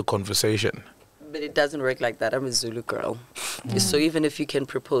was just a conversation? But it doesn't work like that. I'm a Zulu girl. So even if you can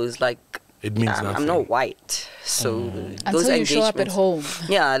propose, like, It means nothing. I'm not white. So those Until you show up at engagements- home.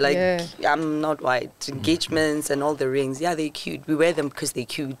 Yeah, like Yeah. I'm not white. Engagements and all the rings, yeah, they're cute. We wear them because they're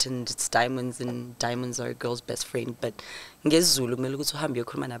cute and it's diamonds, and diamonds are a girl's best friend. But ngesiZulu kumele ukuthi uhambe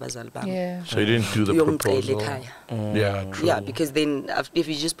uyokhuluma nabazali bami. Yeah. So he didn't do the Uyomcela proposal. ekhaya. Yeah, true. Yeah, because then if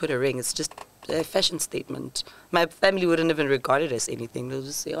you just put a ring, it's just a fashion statement. My family wouldn't even regard it as anything. They'll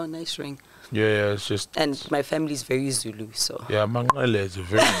just say, "Oh, nice ring." Yeah, it's just. And my family's very Zulu, so Yeah, Manqele is a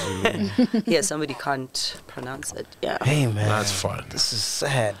very Zulu. yeah, somebody can't pronounce it. Yeah. Hey, man. That's fine. This is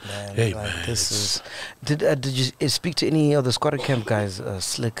sad, man. Hey, like, man, This it's- is. Did you speak to any of the squatter camp guys?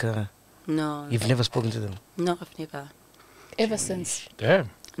 Slicker. No. You've never spoken to them. No, I've never. Ever since. Damn.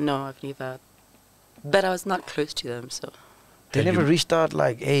 No, I've never. But I was not close to them, so They And never you- reached out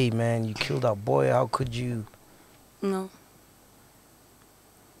like, "Hey, man, you killed our boy. How could you?" no.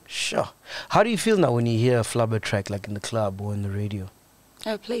 Sure. How do you feel now when you hear a Flabba track like in the club or in the radio?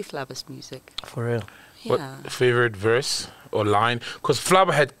 I play Flabba's music. For real. Yeah. What favorite verse or line? Because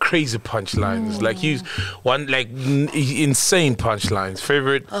Flabba had crazy punchlines. Like he's one like insane punchlines.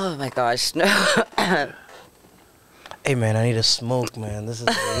 Favorite? Oh my gosh, no. Hey, man, I need a smoke, man. This is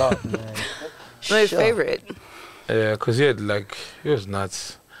a lot, man. My Sure. favorite. Yeah, because he was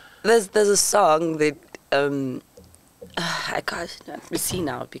nuts. There's a song that I can't see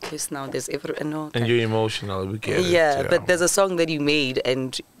now because now there's no. And you're emotional. We get it. Yeah, but there's a song that he made,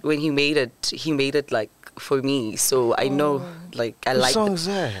 and when he made it like for me. So I know, like I What like. song's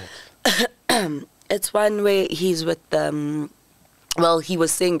that? It's one where he's with well, he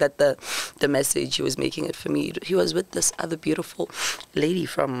was saying that the message he was making it for me. He was with this other beautiful lady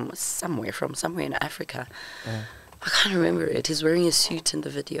from somewhere in Africa. I can't remember it. He's wearing a suit in the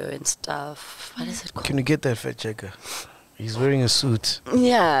video and stuff. What is it called? Can you get that, Fat Checker? He's wearing a suit.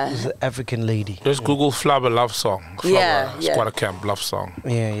 Yeah. He's an African lady. Just Google Flabba love song. Flabba, Yeah, yeah. Squatter Camp love song.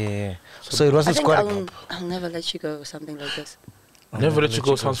 Yeah. So it I wasn't think Squatter. I'll never let you go or something like this. Never Let You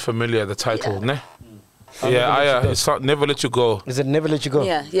Go sounds familiar, the title, Yeah. ne? Yeah, it's not Never Let You Go. Is it Never Let You Go?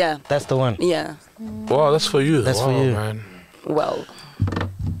 Yeah. That's the one. Yeah. Wow, that's for you. That's wow, for you. Man. Well,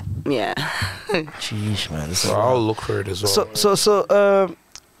 yeah. Jeez, man. This is So I'll look for it as well. So,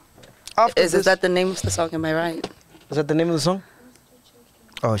 after Is this, that the name of the song? Am I right? is that the name of the song?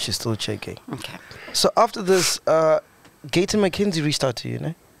 Oh, she's still checking. Okay. So after this, Gaten McKenzie reached out to you,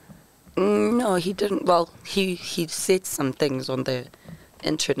 ne? No, he didn't. Well, he said some things on the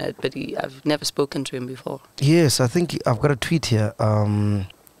internet, but I've never spoken to him before. Yes, I think I've got a tweet here.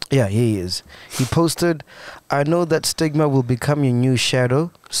 Yeah, here he is. He posted, "I know that stigma will become your new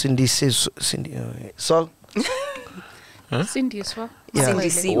shadow." Sindisiwe. Sol? Sindisiwe. Yeah.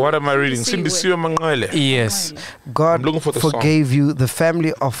 Sindisiwe. What am I reading? Sindisiwe. Sindisiwe Manqele. Yes. I'm God looking for the forgave you. The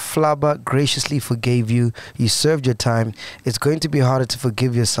family of Flabba graciously forgave you. You served your time. It's going to be harder to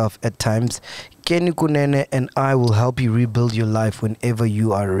forgive yourself at times. Kenny Kunene and I will help you rebuild your life whenever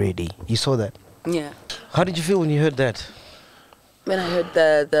you are ready. You saw that? Yeah. How did you feel when you heard that? When I heard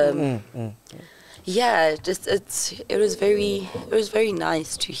the yeah, just it was very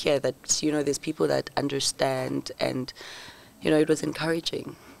nice to hear that, you know, there's people that understand, and, you know, it was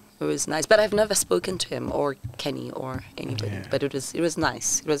encouraging. It was nice, but I've never spoken to him or Kenny or anybody. Yeah. But it was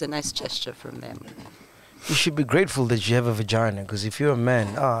nice. It was a nice gesture from them. You should be grateful that you have a vagina, because if you're a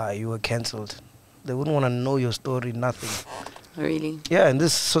man, you were cancelled. They wouldn't want to know your story, nothing. Really? Yeah, in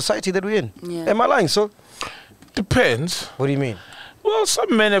this society that we're in. Yeah. Am I lying, so? Depends. What do you mean? Well,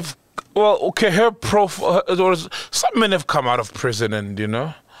 some men have. Well, okay, her profile. Some men have come out of prison, and you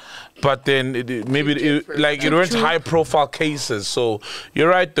know, but then it weren't high-profile cases. So you're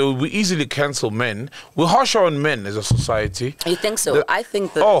right, though. We easily cancel men. We're harsh on men as a society. You think so? I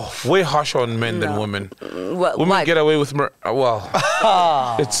think that. Oh, way harsher on men than women. Well, Women why? get away with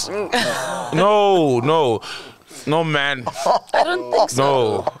it's no man. I don't think so.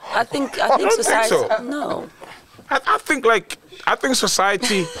 No. I think don't think society. so. No. I think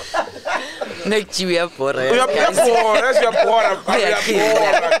society. Make you up for it. We are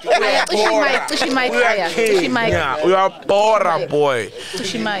poor, boy.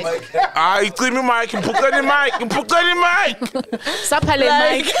 Clean mic,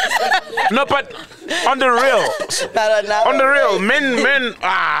 No, but on the real, men,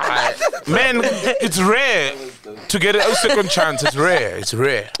 it's rare to get a second chance. It's rare.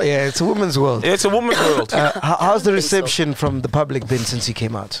 Yeah, it's a woman's world. It's a woman's world. How's the reception from the public been since you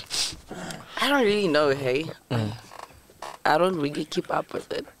came out? I don't really know, hey. I don't really keep up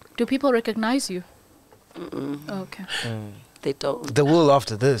with it. Do people recognize you? Oh, okay. They don't. They will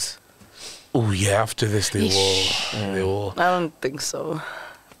after this. Oh yeah, after this they will. I don't think so.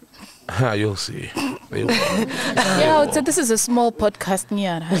 You'll see. They will. Yeah, I would say this is a small podcast.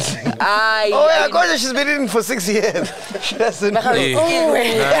 God, she's been in for 6 years. She doesn't know.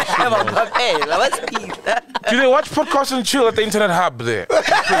 Do they watch podcasts and chill at the internet hub there? No,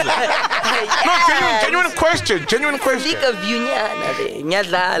 genuine question.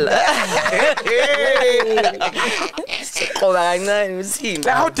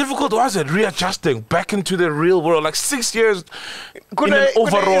 How difficult was it readjusting back into the real world? Like 6 years in an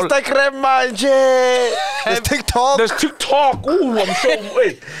overall. There's TikTok. There's TikTok. Ooh, I'm sure.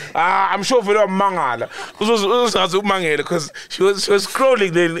 Wait, I'm sure for Manqele. Because she was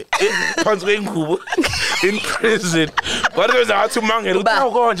scrolling then in prison. But it was how to Manqele.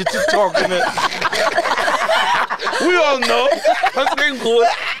 Go on to TikTok. We all know.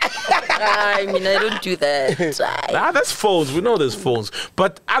 I mean, I don't do that. That's phones. We know there's phones.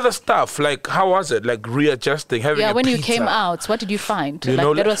 But other stuff, like how was it? Like readjusting, having a when you pizza. came out, what did you find? You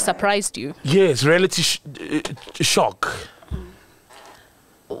know, that was surprised you? Yes, reality shock.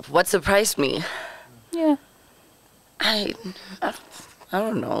 What surprised me? Yeah. I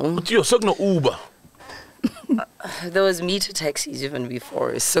don't know. You're stuck no Uber. There was meter taxis even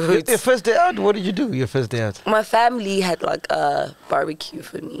before, so Your first day out, what did you do your first day out? my family had like a barbecue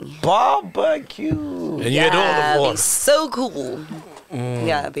for me. Barbecue. And you had all the It's so cool.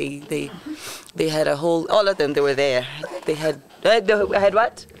 Yeah, they had a whole, all of them, they were there. They had what?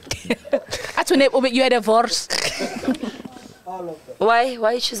 You had a divorce. Why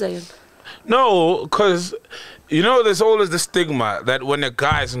Chizayan? No, because, you know, there's always the stigma that when a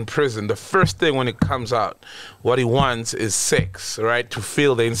guy's in prison, the first thing when it comes out, what he wants is sex, right? To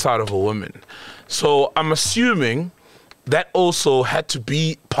feel the inside of a woman. So I'm assuming that also had to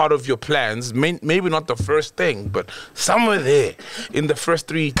be part of your plans. Maybe not the first thing, but somewhere there in the first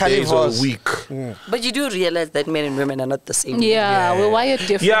 3 days or a week. But you do realize that men and women are not the same. Yeah, we're wired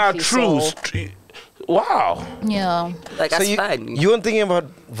differently. Yeah, true. so- Wow. Yeah. Like, that's fine. You weren't thinking about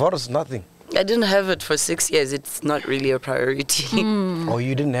Voros, nothing? I didn't have it for 6 years. It's not really a priority. Or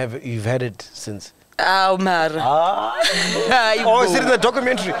you didn't have it, you've had it since? Oh, Mara. Oh, is it in the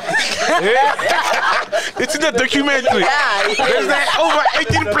documentary? It's in the documentary. Yeah, There's that over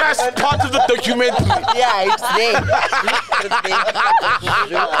 18 plus part of the documentary. yeah, it's there.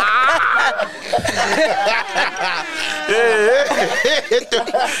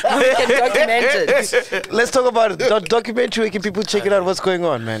 We can document it. Let's talk about it. Documentary, can people check it out? What's going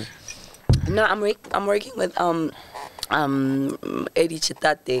on, man? No, I'm working with Eddie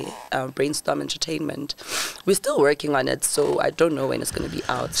Chitate, Brainstorm Entertainment. We're still working on it, so I don't know when it's going to be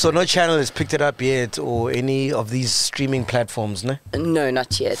out. So no channel has picked it up yet, or any of these streaming platforms, no? No,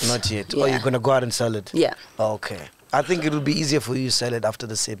 not yet. Not yet. Yeah. Or you're going to go out and sell it? Yeah. Okay. I think it'll be easier for you to sell it after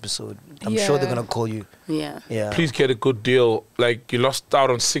this episode. I'm sure they're going to call you. Yeah. Yeah. Please get a good deal. Like, you lost out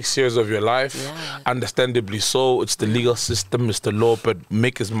on 6 years of your life. Yeah. Understandably so. It's the legal system, it's the law, but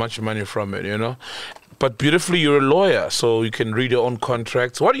make as much money from it, you know? But beautifully, you're a lawyer, so you can read your own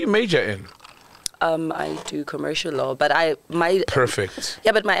contracts. What do you major in? I do commercial law, but my Perfect.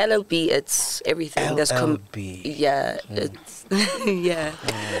 Yeah, but my LLB, it's everything. LLB. Yeah, it's yeah.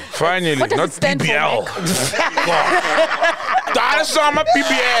 Finally, What does not it stand for, BBL. That's on my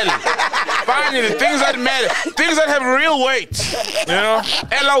BBL. Finally, things that matter, things that have real weight. You know,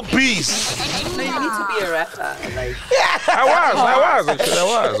 LLBs. No, you need to be a rapper. Like, I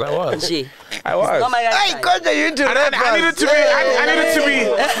was. gee. I was. Oh my God. Hey, Kanye, you into I needed to be. I needed to be.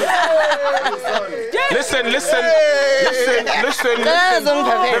 Listen. There's a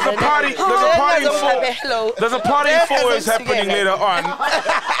party. There's a party in 4 ways happening later on.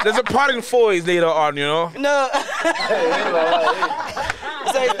 There's a party in 4 ways later on. You know. No.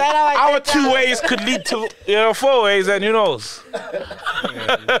 So is that how I Our 2 ways could lead to 4 ways, and who knows? could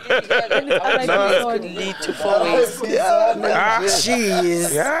lead to 4 ways?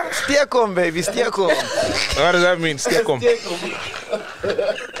 Jeez. Yeah. Steercom, baby, steercom. What does that mean? Steercom.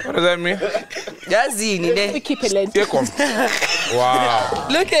 What does that mean? Yazini, We keep it late. Steercom. Wow.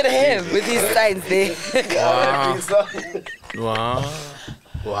 look at him with his signs there. Wow.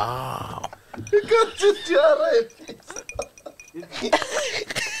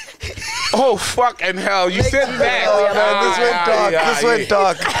 Oh, fuck and hell. You said that. This went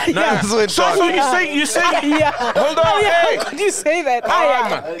dark. This went dark. So you say, hold on, hey. How could you say that?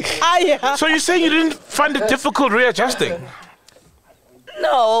 So you say you didn't find it difficult readjusting?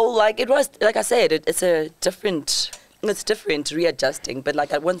 No, like it was, like I said, it's different readjusting, but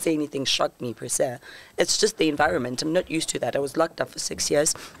like I won't say anything shocked me per se. It's just the environment. I'm not used to that. I was locked up for 6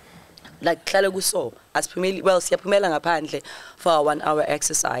 years. Like siyapumela ngaphandle for a 1 hour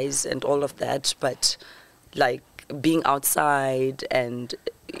exercise and all of that, but like being outside and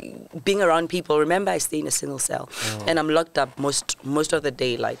being around people. Remember, I stay in a single cell and I'm locked up most of the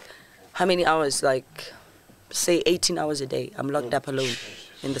day. Like how many hours? Like say 18 hours a day. I'm locked up alone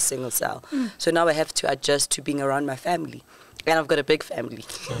in the single cell. So now I have to adjust to being around my family. And I've got a big family.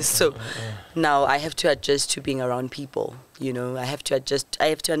 So now I have to adjust to being around people. You know, I have to adjust. I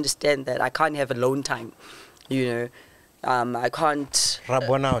have to understand that I can't have alone time. You know, I can't. Rub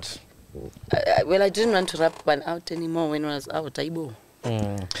one out. Well, I didn't want to rub one out anymore when I was out.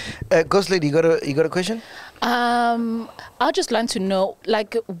 Ghost Lady, you got a question? I'd just like to know,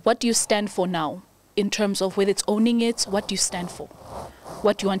 like, what do you stand for now in terms of whether it's owning it? What do you stand for?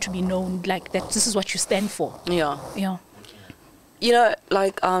 What do you want to be known like? That this is what you stand for. Yeah. Yeah. You know,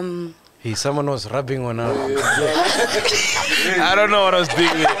 like Someone was rubbing one out. I don't know what I was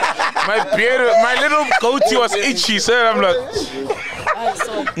doing. My little goatee was itchy, so I'm like,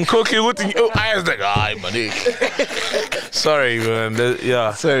 cookie with your eyes like, money. Sorry, man.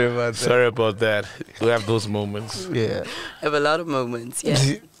 Yeah. Sorry about that. We have those moments. Yeah. I have a lot of moments.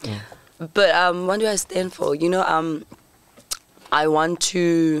 Yeah. But what do I stand for? You know, I want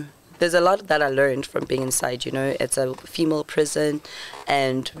to. There's a lot that I learned from being inside, you know. It's a female prison,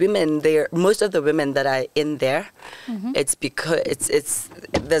 and women there, most of the women that are in there, it's because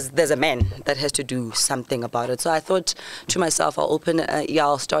there's a man that has to do something about it. So I thought to myself, I'll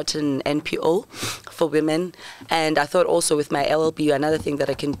start an NPO for women, and I thought also with my LLB, another thing that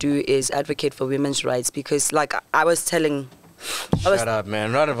I can do is advocate for women's rights, because like I was telling, Shut up,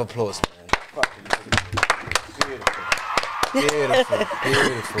 man. Round of applause, man. Beautiful.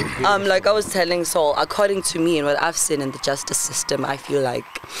 Like I was telling Saul, according to me and what I've seen in the justice system, I feel like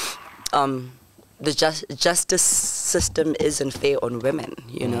the justice system isn't fair on women,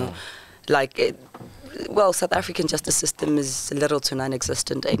 you know. Like, South African justice system is little to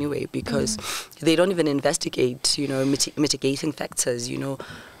non-existent anyway, because they don't even investigate, you know, mitigating factors, you know.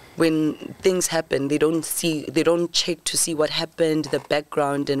 When things happen, they don't check to see what happened, the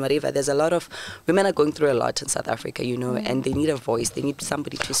background and whatever. There's a lot of women are going through a lot in South Africa, you know, and they need a voice. They need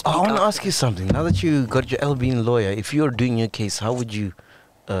somebody to speak. I want to up. ask you something. Now that you got your LB lawyer, if you're doing your case, how would you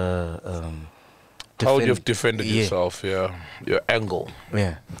how would you have defended yourself? Yeah, your angle.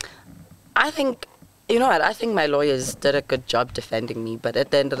 Yeah. I think, you know what, I think my lawyers did a good job defending me, but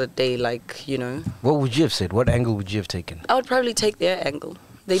at the end of the day, like, you know. What would you have said? What angle would you have taken? I would probably take their angle.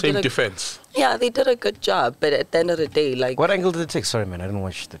 Same defense. Yeah, they did a good job, but at the end of the day, like. What angle did they take? Sorry, man, I didn't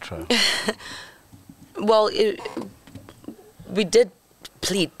watch the trial. Well, we did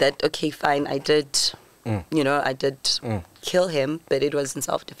plead that, okay, fine, I did, you know, I did kill him, but it was in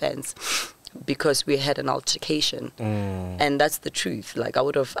self-defense because we had an altercation. And that's the truth. Like, I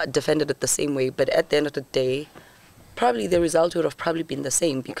would have defended it the same way, but at the end of the day, probably the result would have probably been the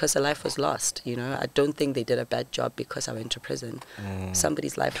same because a life was lost, you know. I don't think they did a bad job because I went to prison.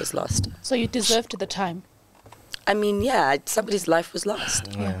 Somebody's life was lost. So you deserved the time? I mean, yeah, somebody's life was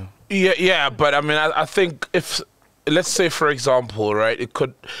lost. Yeah, but I mean, I think if, let's say, for example, right, it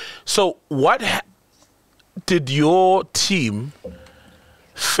could, so what did your team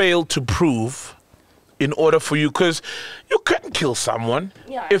fail to prove in order for you, because you couldn't kill someone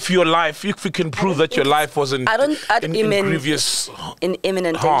if your life, if you can prove that your life wasn't in previous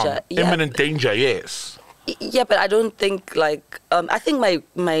imminent harm. danger. Yeah. Imminent danger, yes. Yeah, but I don't think, like, I think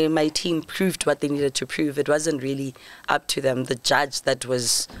my team proved what they needed to prove. It wasn't really up to them. The judge that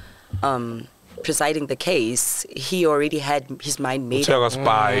was presiding the case, he already had his mind made up.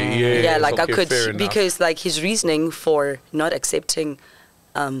 Yeah, like, okay, I could, fair enough. because, like, his reasoning for not accepting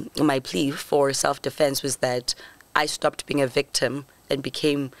my plea for self-defense was that I stopped being a victim and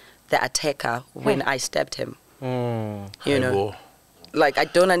became the attacker when I stabbed him. You know, like, I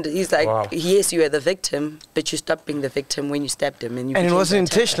don't he's like, yes, you are the victim, but you stopped being the victim when you stabbed him. And it wasn't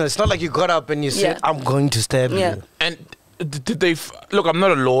intentional. It's not like you got up and you said, I'm going to stab you. And did they, look, I'm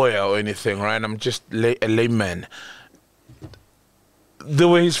not a lawyer or anything, right? I'm just a layman. There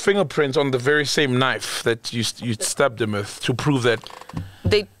were his fingerprints on the very same knife that you stabbed him with to prove that.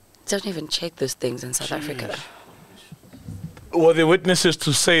 They don't even check those things in South Africa. Were there witnesses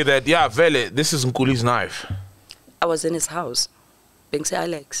to say that, yeah, Vele, this is Nkuli's knife? I was in his house. Bengse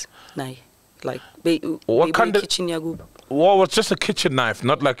Alex. Nah. Like, what kind of kitchen yagu? Well, it was just a kitchen knife,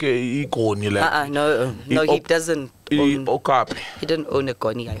 not like a goni. Like, no, he doesn't. He didn't own a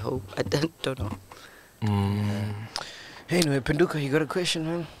goni, I hope. I don't know. Hey, anyway, Penduka, you got a question,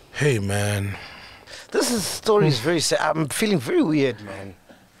 man? Hey, man. This story is very sad. I'm feeling very weird, man.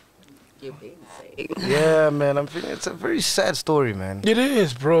 You've been saying. Yeah, man. I'm feeling it's a very sad story, man. It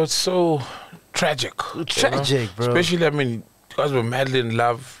is, bro. It's so tragic. Tragic, bro. Especially, I mean, you guys were madly in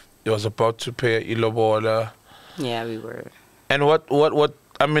love. You was about to pay Ilobola. Yeah, we were. And what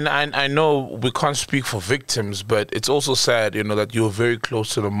I mean, I know we can't speak for victims, but it's also sad, you know, that you were very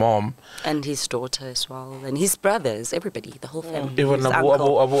close to the mom. And his daughter as well. And his brothers, everybody, the whole family. Even Abu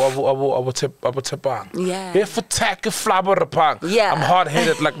Tepang. Yeah. If attack Flabba Rapang. Yeah. I'm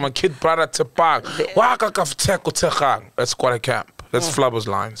hard-headed like my kid brother Tepang. That's quite a camp. That's Flabba's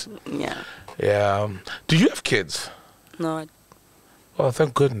lines. Yeah. Yeah. Do you have kids? No. Oh,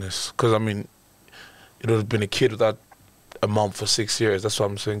 thank goodness. Because, I mean, it would have been a kid without a mom for 6 years. That's what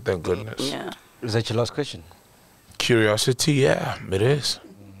I'm saying. Thank goodness. Yeah. Is that your last question? Curiosity, yeah, it is.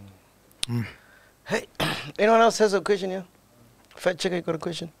 Hey, anyone else has a question here? Fat checker, you got a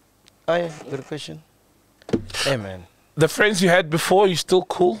question? Oh yeah, you got a question? Hey, man. The friends you had before, you still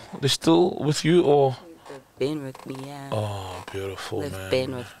cool? They're still with you, or? They've been with me, yeah. Oh, beautiful, They've man.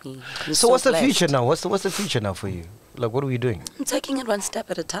 been with me. So what's the future now? What's the future now for you? Like, what are we doing? I'm taking it one step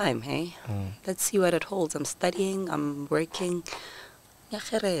at a time, hey? Let's see what it holds. I'm studying, I'm working.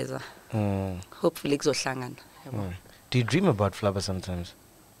 Hopefully, Do you dream about Flabba sometimes?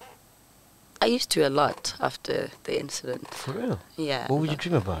 I used to a lot after the incident. For real? Yeah. What would you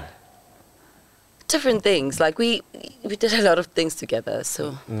dream about? Different things. Like, we did a lot of things together.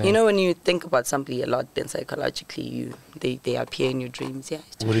 So, you know, when you think about somebody a lot, then psychologically, they appear in your dreams. Yeah.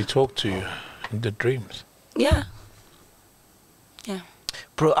 Would he talk to you in the dreams? Yeah. Yeah.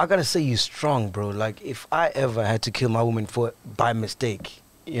 Bro, I gotta say you're strong, bro. Like, if I ever had to kill my woman by mistake,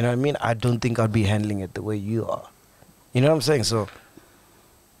 you know what I mean? I don't think I'd be handling it the way you are. You know what I'm saying? So.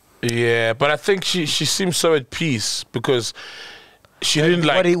 Yeah, but I think she seems so at peace because she didn't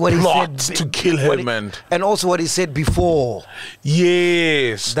like what he plot said, to kill him, and also what he said before.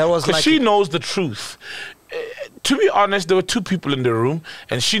 Yes, that was because like she knows the truth. To be honest, there were two people in the room,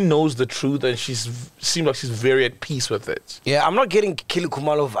 and she knows the truth, and seemed like she's very at peace with it. Yeah, I'm not getting Kili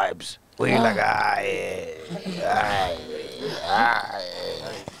Khumalo vibes. Where you're like,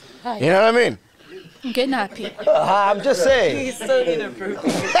 you know what I mean? Get happy. I'm just saying. He's so inappropriate.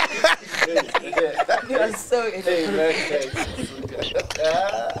 You're so inappropriate.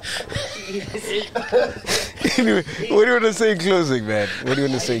 Anyway, what do you want to say in closing, man? What do you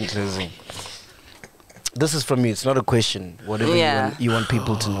want to say in closing? This is from me. It's not a question. Whatever you want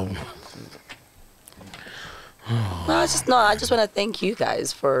people to know. No, I just want to thank you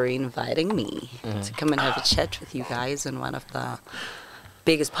guys for inviting me to come and have a chat with you guys on one of the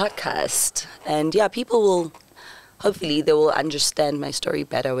biggest podcasts. And yeah, people will, hopefully they will understand my story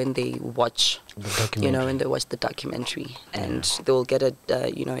better when they watch the documentary. When they watch the documentary, and they will get a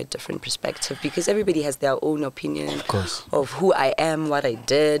different perspective, because everybody has their own opinion of who I am, what I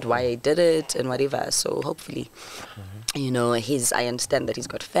did, why I did it, and whatever. So hopefully, I understand that he's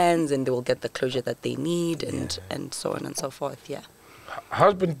got fans, and they will get the closure that they need, and so on and so forth. Yeah.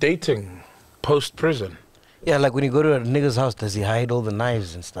 How's been dating post prison? Yeah, like when you go to a nigga's house, does he hide all the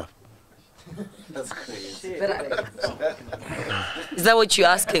knives and stuff? That's crazy. Is that what you're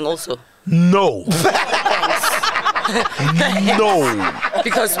asking also? No. No.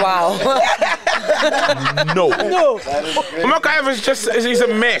 Because wow. No. MacG is a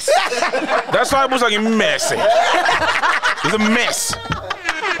mess. That's why I was like messy. He's a mess.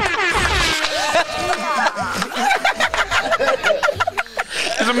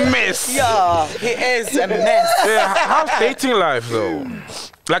 He's a mess. Yeah, he is a mess. Yeah, how's dating life though?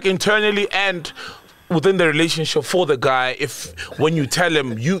 Like internally and within the relationship for the guy, when you tell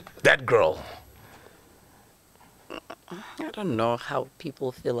him that girl. I don't know how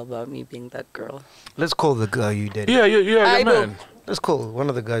people feel about me being that girl. Let's call the girl you dated. Yeah, man. Let's call one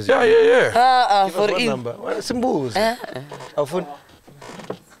of the guys. Yeah. Give us one number. Symbols.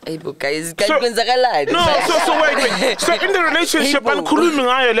 Hey, guys, so wait. So in the relationship, I'm khulumi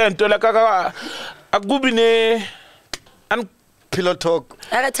ngayo lento like akubine and pillow talk.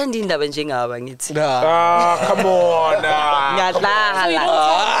 Akathanda indaba njengaba ngithi. Come on. Ngiyadlala.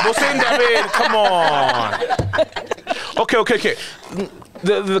 Come on. Okay.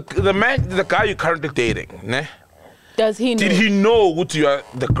 The guy you're currently dating, ne? Does he know? Did he know what you are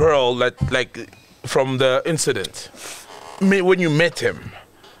the girl that like from the incident? When you met him?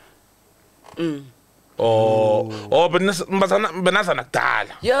 Benaza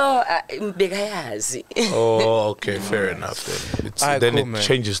nakudala. Yo, bekayazi. Okay, fair enough then. Then cool, it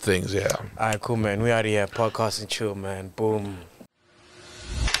changes things, yeah. Alright, cool, man. We out of here. Podcast and chill, man. Boom.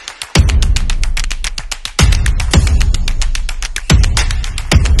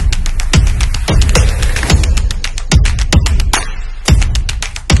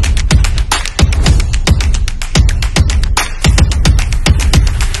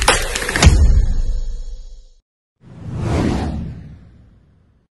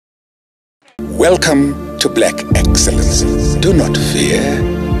 Welcome to Black Excellence. Do not fear,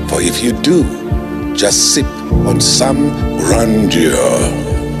 for if you do, just sip on some grandeur.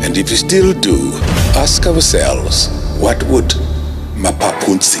 And if you still do, ask ourselves, what would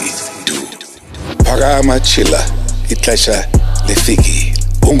Mapapunzi do? Parama chila, itlesha lefiki.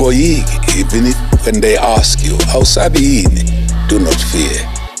 Ungoyigi, even when they ask you, how sabini, do not fear.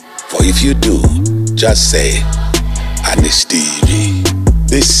 For if you do, just say, Anistivi.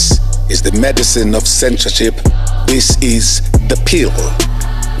 This is the medicine of censorship. This is the pill.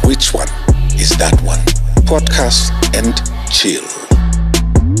 Which one is that one? Podcast and chill.